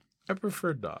person? I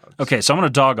prefer dogs. Okay, so I'm going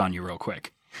to dog on you real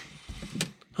quick.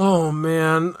 Oh,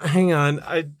 man. Hang on.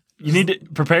 You need to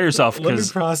prepare yourself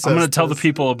because I'm going to tell the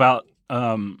people about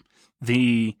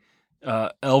the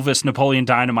Elvis Napoleon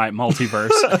Dynamite multiverse.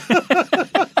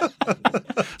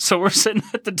 So we're sitting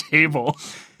at the table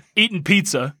eating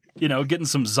pizza, getting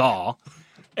some za.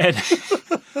 And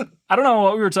I don't know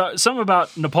what we were talking. Something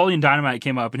about Napoleon Dynamite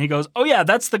came up, and he goes, "Oh yeah,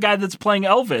 that's the guy that's playing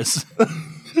Elvis."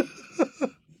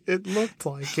 It looked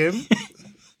like him.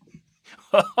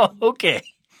 Okay,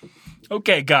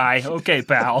 guy. Okay,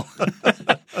 pal.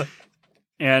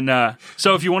 And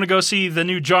so, if you want to go see the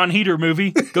new John Heater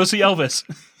movie, go see Elvis.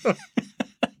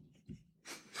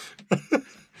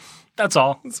 That's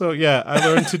all. So, yeah, I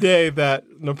learned today that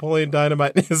Napoleon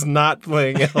Dynamite is not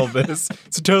playing Elvis.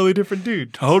 It's a totally different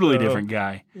dude. Totally different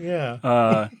guy.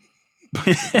 Yeah.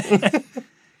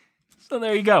 So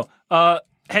there you go.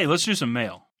 Hey, let's do some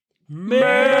mail.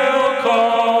 Mail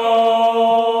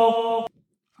call!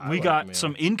 We got mail.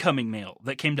 Some incoming mail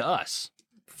that came to us.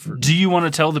 Do you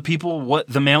want to tell the people what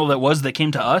the mail that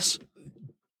came to us?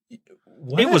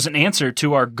 What? It was an answer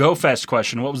to our Go Fest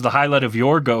question. What was the highlight of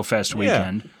your Go Fest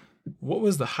weekend? What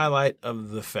was the highlight of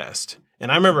the fest?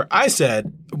 And I remember I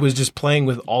said was just playing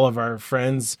with all of our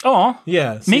friends. Oh,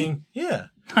 yeah, me? Yeah,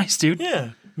 nice, dude.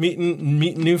 Yeah, meeting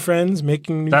new friends,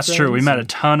 making new. That's friends. True. We met a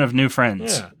ton of new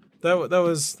friends. Yeah, that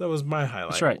was my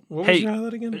highlight. That's right. What was your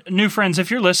highlight again? New friends. If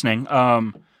you're listening,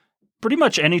 pretty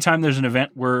much anytime there's an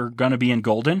event, we're gonna be in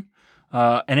Golden,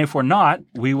 and if we're not,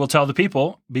 we will tell the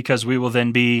people because we will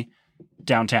then be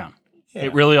downtown. Yeah.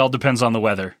 It really all depends on the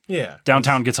weather. Yeah.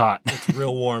 Downtown gets hot. It's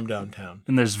real warm downtown.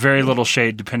 And there's very little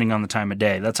shade depending on the time of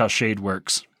day. That's how shade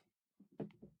works.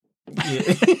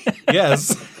 Yeah.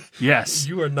 Yes. Yes.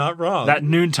 You are not wrong. That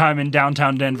noontime in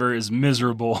downtown Denver is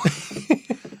miserable.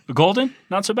 Golden,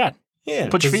 not so bad. Yeah.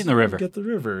 Put your feet in the river. Get the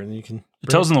river and you can... The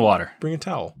toes in the water. Bring a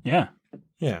towel. Yeah.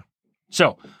 Yeah.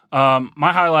 So,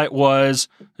 my highlight was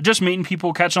just meeting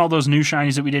people, catching all those new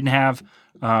shinies that we didn't have.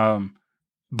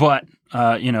 But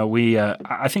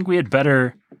I think we had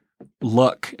better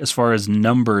luck as far as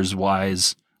numbers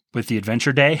wise with the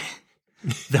Adventure Day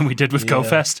than we did with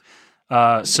GoFest.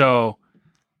 So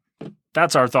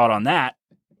that's our thought on that.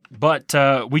 But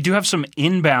we do have some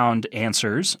inbound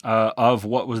answers of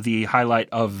what was the highlight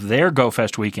of their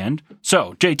GoFest weekend.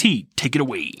 So, JT, take it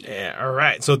away. Yeah, all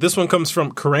right. So this one comes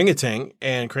from Karangatang,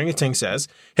 and Karangatang says,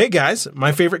 "Hey guys,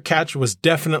 my favorite catch was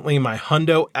definitely my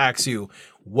Hundo Axu.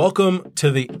 Welcome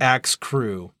to the Axe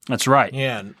crew." That's right.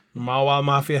 Yeah, Mawa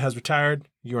Mafia has retired.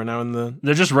 You are now in the...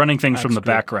 They're just running things Axe from the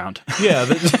crew. background. Yeah,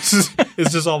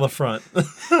 it's just all the front.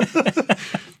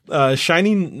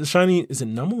 Shiny, is it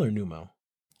Nummel or Numo?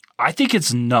 I think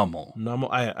it's Nummel. Nummel.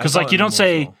 Because you don't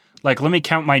say, let me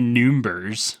count my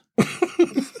numbers.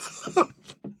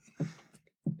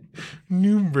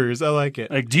 Numbers, I like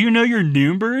it. Like, do you know your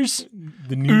numbers?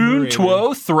 The Un, numerator.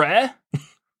 two, three.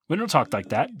 We don't talk like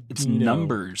that. It's No.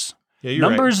 numbers. Yeah, you're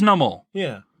Numbers, right. Nummel.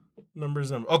 Yeah.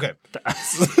 Numbers. Okay.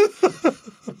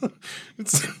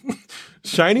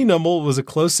 Shiny Nummel was a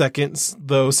close second,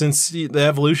 though, since the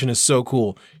evolution is so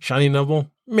cool. Shiny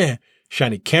Nummel, meh.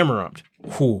 Shiny Camerupt,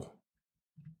 whew.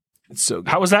 It's so good.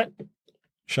 How was that?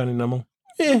 Shiny Nummel,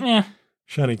 Eh.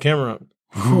 Shiny Camerupt,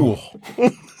 whew.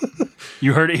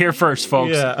 You heard it here first,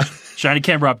 folks. Yeah. Shiny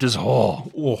Camerupt is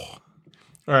whole. Whoa. All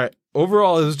right.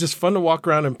 Overall, it was just fun to walk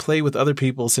around and play with other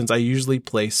people since I usually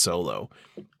play solo.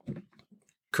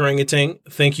 Karangatang,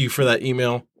 thank you for that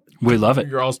email. We love it.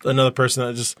 You're also another person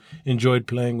that just enjoyed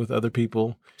playing with other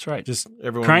people. That's right. Just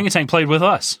everyone. Karangatang played with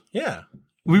us. Yeah.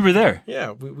 We were there.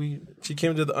 Yeah. She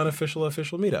came to the official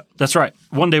meetup. That's right.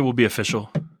 One day we'll be official.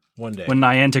 One day. When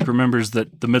Niantic remembers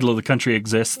that the middle of the country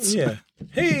exists. Yeah.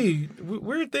 Hey,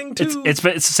 weird thing too. It's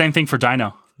the same thing for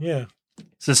Dino. Yeah.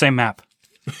 It's the same map.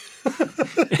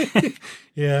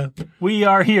 Yeah. We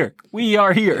are here. We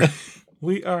are here.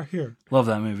 We are here. Love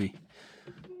that movie.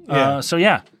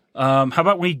 Yeah. How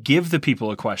about we give the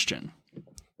people a question?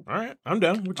 All right. I'm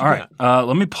down. What you All right. got?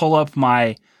 Let me pull up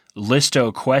my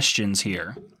listo questions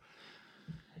here.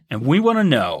 And we want to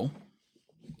know,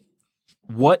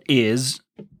 what is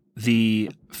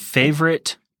the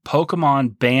favorite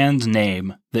Pokemon band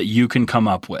name that you can come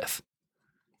up with?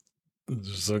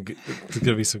 It's going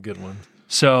to be some good ones.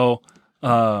 So,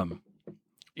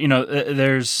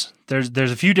 there's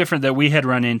a few different that we had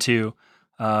run into,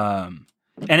 and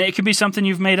it could be something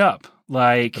you've made up,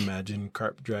 like Imagine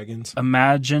Carp Dragons.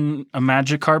 Imagine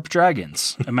Magikarp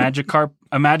Dragons, Imagine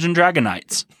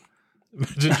Dragonites.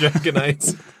 Imagine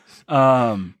Dragonites.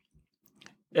 Oh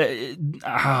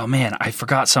man, I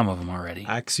forgot some of them already.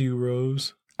 Axew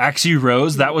Rose. Axew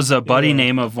Rose, that was a buddy Yeah.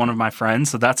 name of one of my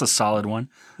friends, so that's a solid one.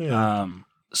 Yeah.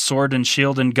 Sword and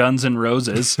Shield and Guns and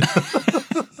Roses.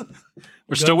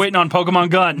 We're still waiting on Pokemon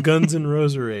Gun. Guns and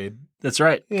Roserade. That's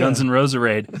right. Yeah. Guns and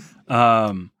Roserade.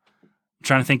 I'm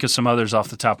trying to think of some others off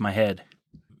the top of my head.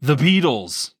 The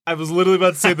Beatles. I was literally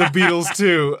about to say the Beatles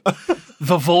too.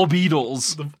 The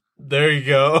Volbeetles. There you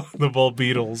go. The Bull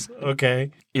Beatles.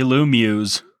 Okay.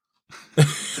 Illumuse.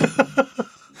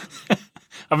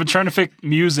 I've been trying to fit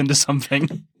Muse into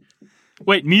something.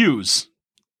 Wait, Muse.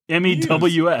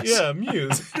 M-E-W-S. Yeah,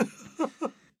 Muse.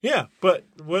 Yeah, but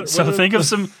what? So what think of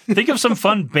some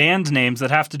fun band names that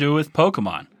have to do with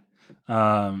Pokemon,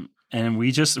 and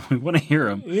we want to hear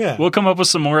them. Yeah. We'll come up with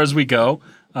some more as we go,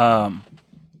 and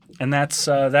that's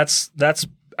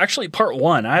actually part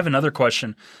one. I have another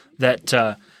question that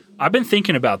I've been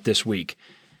thinking about this week.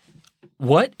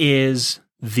 What is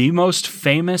the most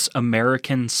famous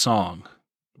American song?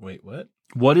 Wait, what?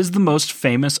 What is the most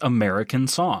famous American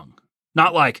song?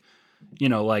 Not like,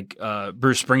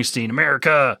 Bruce Springsteen,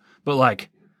 America, but like,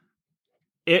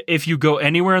 if you go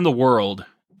anywhere in the world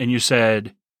and you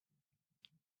said,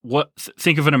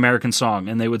 think of an American song,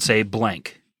 and they would say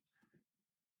blank.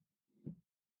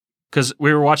 Because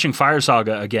we were watching Fire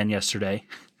Saga again yesterday,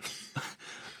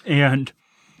 and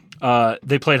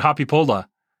they played Happy Pola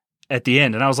at the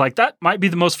end, and I was like, that might be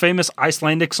the most famous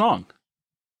Icelandic song.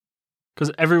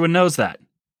 Because everyone knows that.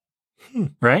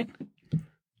 Right?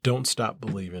 Don't Stop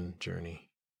Believing, Journey.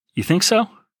 You think so?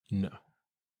 No.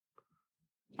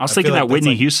 I was thinking feel that like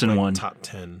Whitney that's Houston one. Top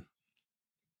 10.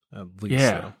 At least.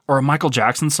 Yeah. So. Or a Michael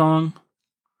Jackson song.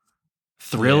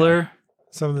 Thriller.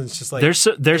 Something that's just like. There's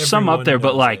some up everyone there, but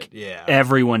knows like it. Yeah.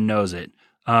 everyone knows it.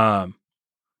 That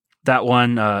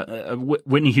one,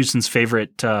 Whitney Houston's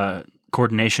favorite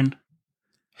coordination.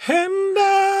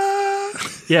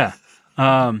 Henda. Yeah.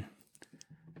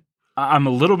 I'm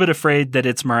a little bit afraid that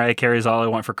it's Mariah Carey's All I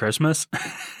Want for Christmas.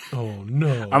 Oh,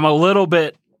 no. I'm a little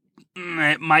bit,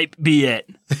 it might be it.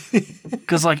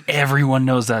 Because like everyone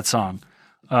knows that song.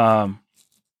 I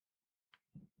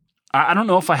I don't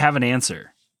know if I have an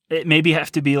answer. It maybe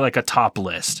have to be like a top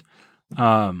list.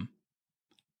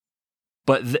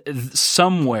 But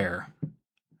somewhere,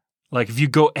 like if you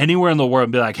go anywhere in the world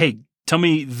and be like, hey, tell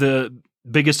me the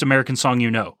biggest American song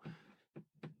you know.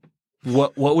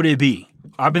 What would it be?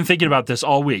 I've been thinking about this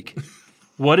all week.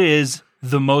 What is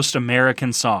the most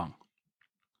American song?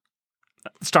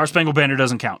 Star Spangled Banner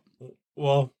doesn't count.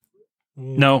 Well,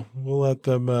 no. We'll let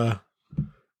them let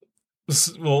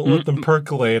them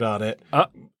percolate on it. I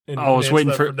was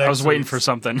waiting for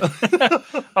something.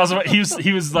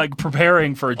 He was like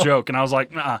preparing for a joke, and I was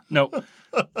like, no.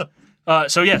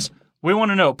 So yes, we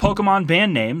want to know Pokemon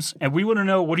band names, and we want to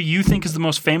know, what do you think is the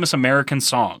most famous American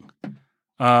song?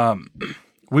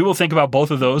 We will think about both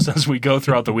of those as we go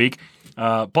throughout the week.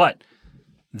 But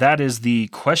that is the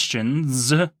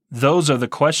questions. Those are the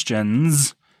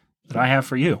questions that I have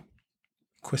for you.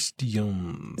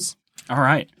 Questions. All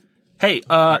right. Hey,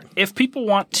 if people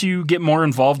want to get more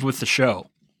involved with the show,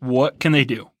 what can they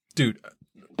do? Dude,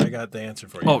 I got the answer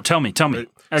for you. Oh, tell me. Right.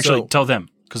 Actually, tell them,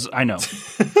 because I know.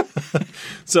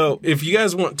 So if you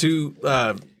guys want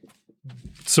to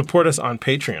support us on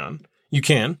Patreon, you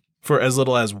can for as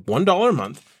little as $1 a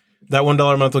month. That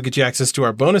 $1 a month will get you access to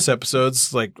our bonus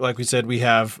episodes. Like we said, we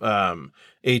have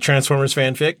a Transformers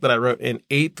fanfic that I wrote in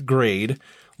 8th grade.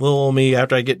 Little old me,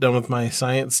 after I get done with my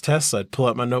science tests, I'd pull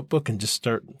out my notebook and just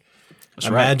start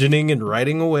imagining and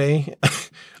writing away.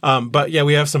 But yeah,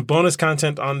 we have some bonus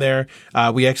content on there.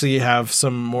 We actually have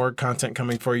some more content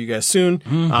coming for you guys soon.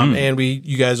 Mm-hmm. And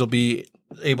you guys will be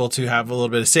able to have a little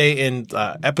bit of say in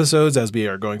episodes as we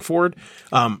are going forward.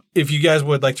 If you guys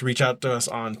would like to reach out to us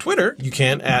on Twitter, you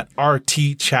can at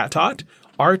RTChatot,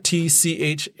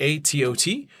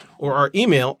 RTCHATOT, or our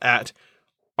email at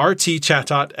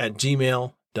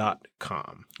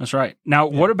rtchatot@gmail.com. That's right. Now,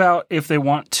 what about if they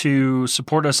want to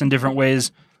support us in different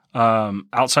ways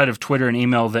outside of Twitter and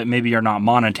email that maybe are not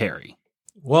monetary?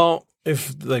 Well,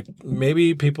 if like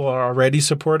maybe people are already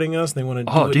supporting us, they want to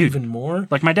do it even more.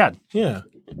 Like my dad. Yeah.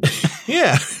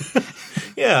 Yeah.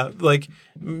 Yeah. Like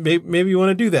maybe you want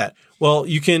to do that. Well,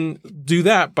 you can do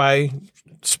that by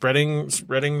spreading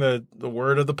the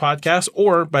word of the podcast,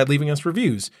 or by leaving us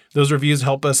reviews. Those reviews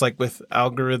help us like with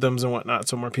algorithms and whatnot,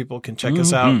 so more people can check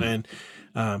us out. And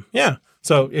yeah.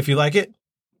 So if you like it,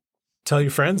 tell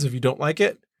your friends. If you don't like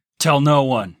it, tell no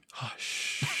one. Hush.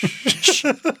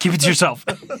 Keep it to yourself.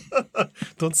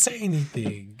 Don't say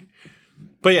anything.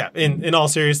 But yeah, in all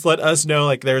seriousness, let us know.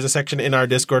 Like, there's a section in our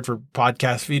Discord for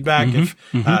podcast feedback.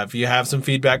 If you have some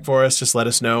feedback for us, just let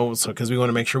us know. So, because we want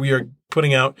to make sure we are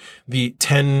putting out the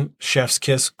 10 Chef's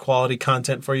Kiss quality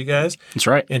content for you guys. That's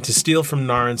right. And to steal from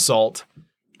Nar and Salt.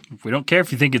 We don't care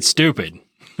if you think it's stupid.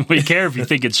 We care if you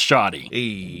think it's shoddy.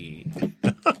 Hey.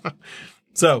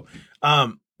 So,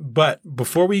 but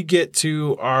before we get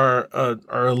to our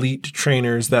elite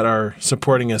trainers that are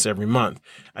supporting us every month,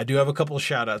 I do have a couple of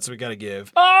shout outs we got to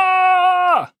give.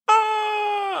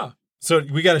 So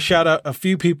we got to shout out a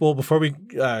few people before we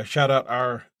shout out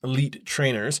our elite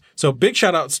trainers. So big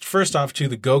shout outs first off to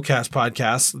the GoCast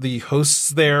podcast. The hosts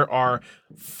there are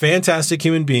fantastic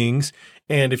human beings.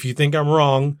 And if you think I'm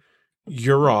wrong,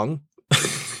 you're wrong.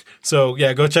 So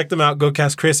yeah, go check them out.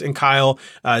 GoCast Chris and Kyle,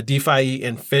 DeFi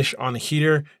and Fish on the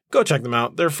Heater. Go check them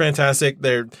out. They're fantastic.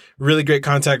 They're really great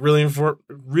contact,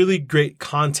 really great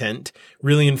content,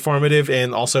 really informative,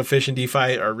 and also Fish and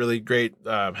DeFi are really great.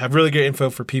 Have really great info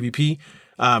for PvP.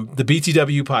 The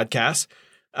BTW podcast,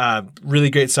 really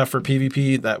great stuff for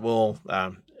PvP that will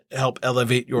help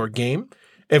elevate your game.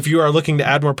 If you are looking to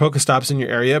add more Pokestops in your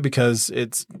area because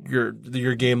it's your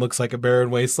game looks like a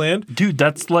barren wasteland, dude,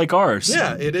 that's like ours.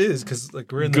 Yeah, it is, because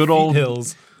like we're in the Feet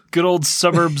Hills, good old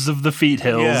suburbs of the Feet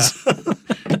Hills.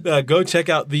 Yeah. Go check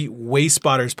out the Waste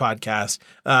Spotters podcast.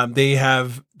 They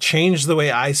have changed the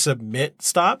way I submit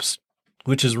stops,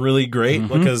 which is really great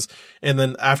because, and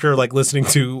then after like listening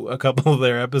to a couple of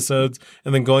their episodes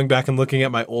and then going back and looking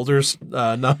at my older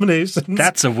nominations,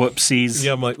 that's a whoopsies.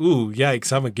 Yeah, I'm like, ooh,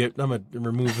 yikes! I'm gonna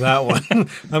remove that one.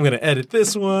 I'm gonna edit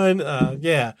this one.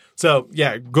 Yeah. So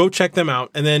yeah, go check them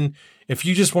out. And then if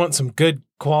you just want some good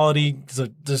quality,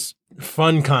 just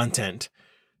fun content,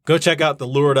 go check out the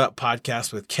Lured Up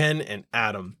podcast with Ken and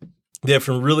Adam. They have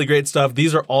some really great stuff.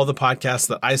 These are all the podcasts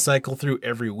that I cycle through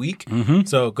every week.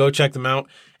 So go check them out.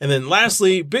 And then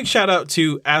lastly, big shout out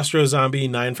to Astro Zombie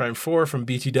 954 from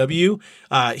BTW.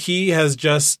 He has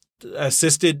just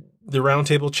assisted the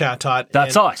Roundtable Chatot.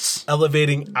 That's us.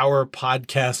 Elevating our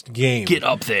podcast game. Get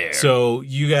up there. So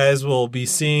you guys will be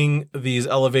seeing these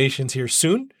elevations here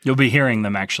soon. You'll be hearing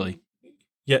them, actually.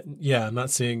 Yeah, I'm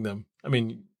not seeing them. I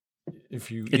mean,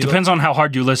 it depends on how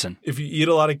hard you listen. If you eat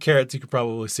a lot of carrots, you could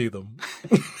probably see them.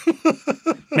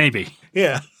 Maybe.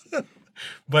 Yeah.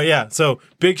 But yeah, so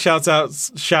big shouts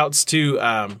to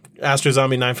Astro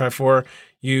Zombie 954.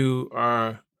 You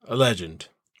are a legend.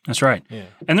 That's right. Yeah.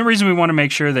 And the reason we want to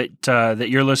make sure that that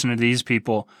you're listening to these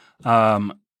people,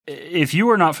 if you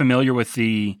are not familiar with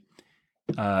the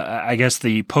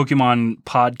the Pokemon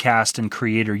podcast and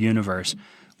creator universe,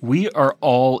 we are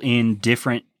all in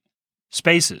different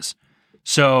spaces.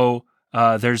 So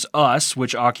there's us,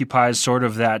 which occupies sort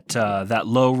of that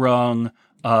low rung,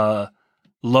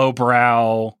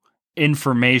 lowbrow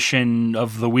information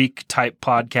of the week type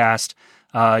podcast.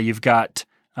 You've got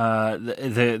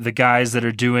the guys that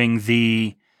are doing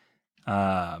the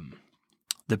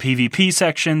PvP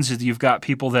sections. You've got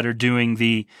people that are doing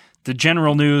the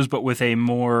general news, but with a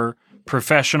more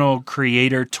professional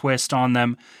creator twist on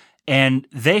them. And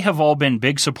they have all been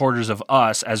big supporters of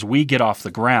us as we get off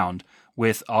the ground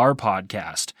with our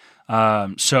podcast.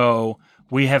 So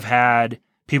we have had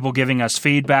people giving us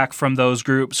feedback from those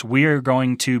groups. We are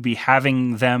going to be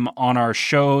having them on our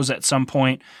shows at some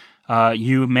point.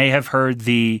 You may have heard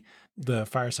the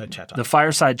Fireside Chat Talk. The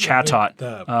Fireside Chat Talk.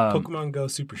 The Pokemon Go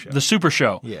Super Show. The Super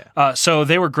Show. Yeah. So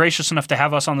they were gracious enough to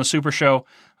have us on the Super Show.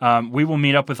 We will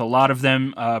meet up with a lot of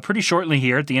them pretty shortly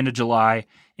here at the end of July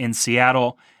in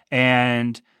Seattle.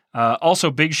 And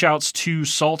also big shouts to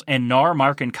Salt and Nar,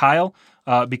 Mark and Kyle,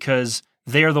 because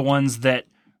they are the ones that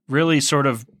really sort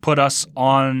of put us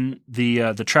on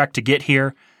the track to get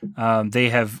here. They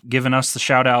have given us the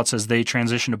shout outs as they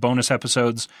transition to bonus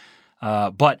episodes.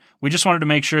 But we just wanted to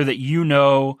make sure that you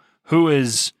know who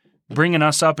is bringing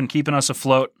us up and keeping us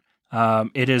afloat.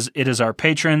 It is our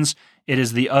patrons. It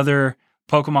is the other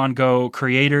Pokemon Go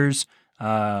creators.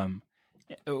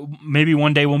 Maybe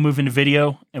one day we'll move into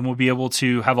video and we'll be able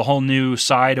to have a whole new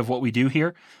side of what we do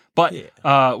here. But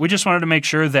we just wanted to make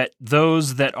sure that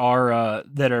those that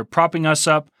are propping us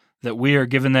up, that we are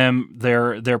giving them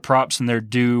their props and their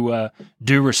due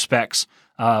respects.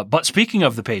 But speaking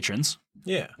of the patrons,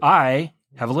 I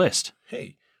have a list.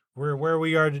 Hey, we're where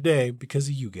we are today because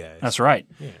of you guys. That's right.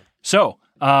 Yeah. So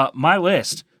my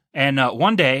list, and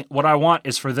one day what I want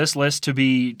is for this list to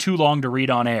be too long to read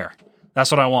on air. That's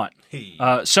what I want. Hey.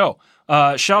 So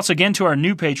shouts again to our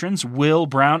new patrons, Will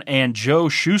Brown and Joe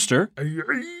Schuster.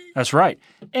 That's right.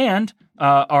 And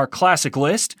our classic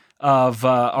list of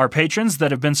our patrons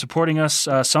that have been supporting us,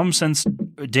 some since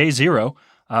day zero.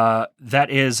 That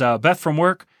is Beth from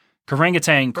work,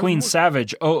 Karangatang, Queen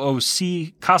Savage,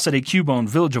 OOC, Casa de Cubone,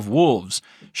 Village of Wolves,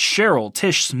 Cheryl,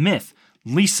 Tish Smith,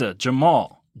 Lisa,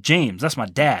 Jamal, James, that's my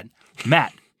dad,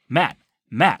 Matt,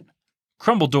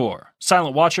 Crumbledore,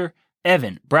 Silent Watcher,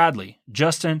 Evan, Bradley,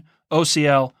 Justin,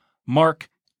 OCL, Mark,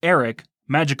 Eric,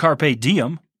 Magikarpe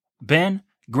Diem, Ben,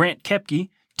 Grant Kepke,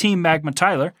 Team Magma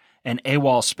Tyler, and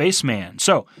AWOL Spaceman.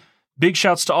 So, big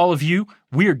shouts to all of you.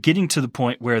 We are getting to the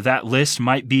point where that list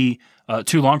might be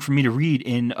too long for me to read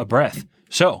in a breath.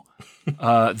 So,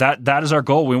 that is our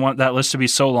goal. We want that list to be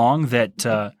so long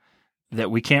that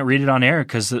we can't read it on air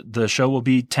because the show will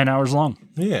be 10 hours long.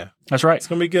 Yeah. That's right. It's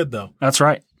going to be good, though. That's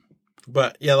right.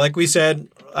 But yeah, like we said,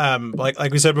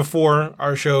 like we said before,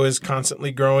 our show is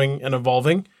constantly growing and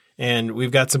evolving, and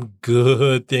we've got some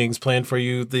good things planned for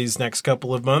you these next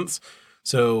couple of months.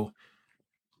 So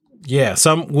yeah,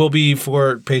 some will be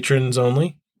for patrons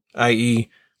only, i.e.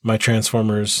 my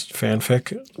Transformers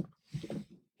fanfic.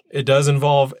 It does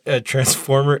involve a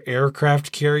Transformer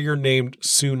aircraft carrier named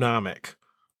Tsunamic.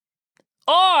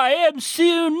 I am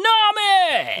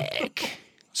Tsunamic!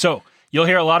 So you'll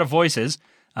hear a lot of voices.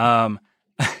 Some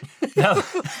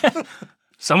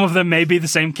of them may be the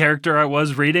same character I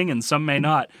was reading, and some may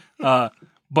not. But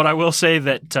I will say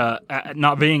that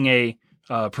not being a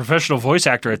professional voice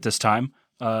actor at this time,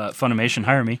 Funimation,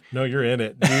 hire me. No, you're in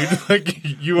it, dude. Like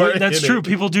you are. That's true.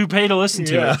 People do pay to listen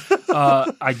to it.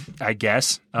 I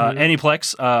guess.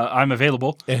 Aniplex, I'm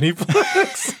available.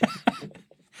 Aniplex.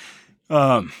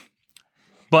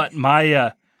 But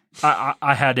my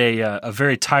I had a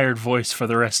very tired voice for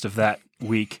the rest of that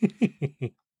week.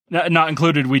 Not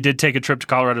included, we did take a trip to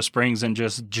Colorado Springs and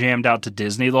just jammed out to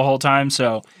Disney the whole time.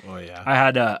 So I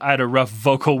had a rough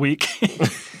vocal week.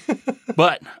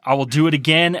 But I will do it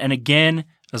again and again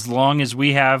as long as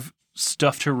we have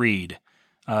stuff to read.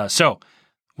 So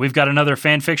we've got another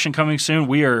fan fiction coming soon.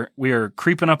 We are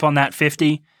creeping up on that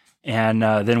 50, and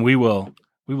then we will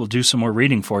do some more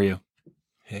reading for you.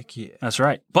 Heck yeah. That's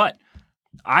right. But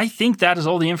I think that is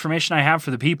all the information I have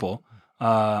for the people.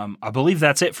 I believe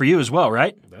that's it for you as well,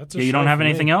 right? That's you don't have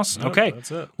anything else? No, okay.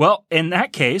 That's it. Well, in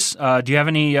that case, do you have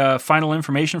any final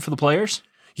information for the players?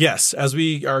 Yes, as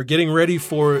we are getting ready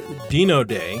for Dino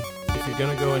Day, if you're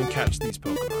going to go and catch these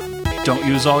Pokemon, don't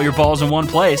use all your balls in one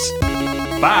place.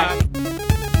 Bye.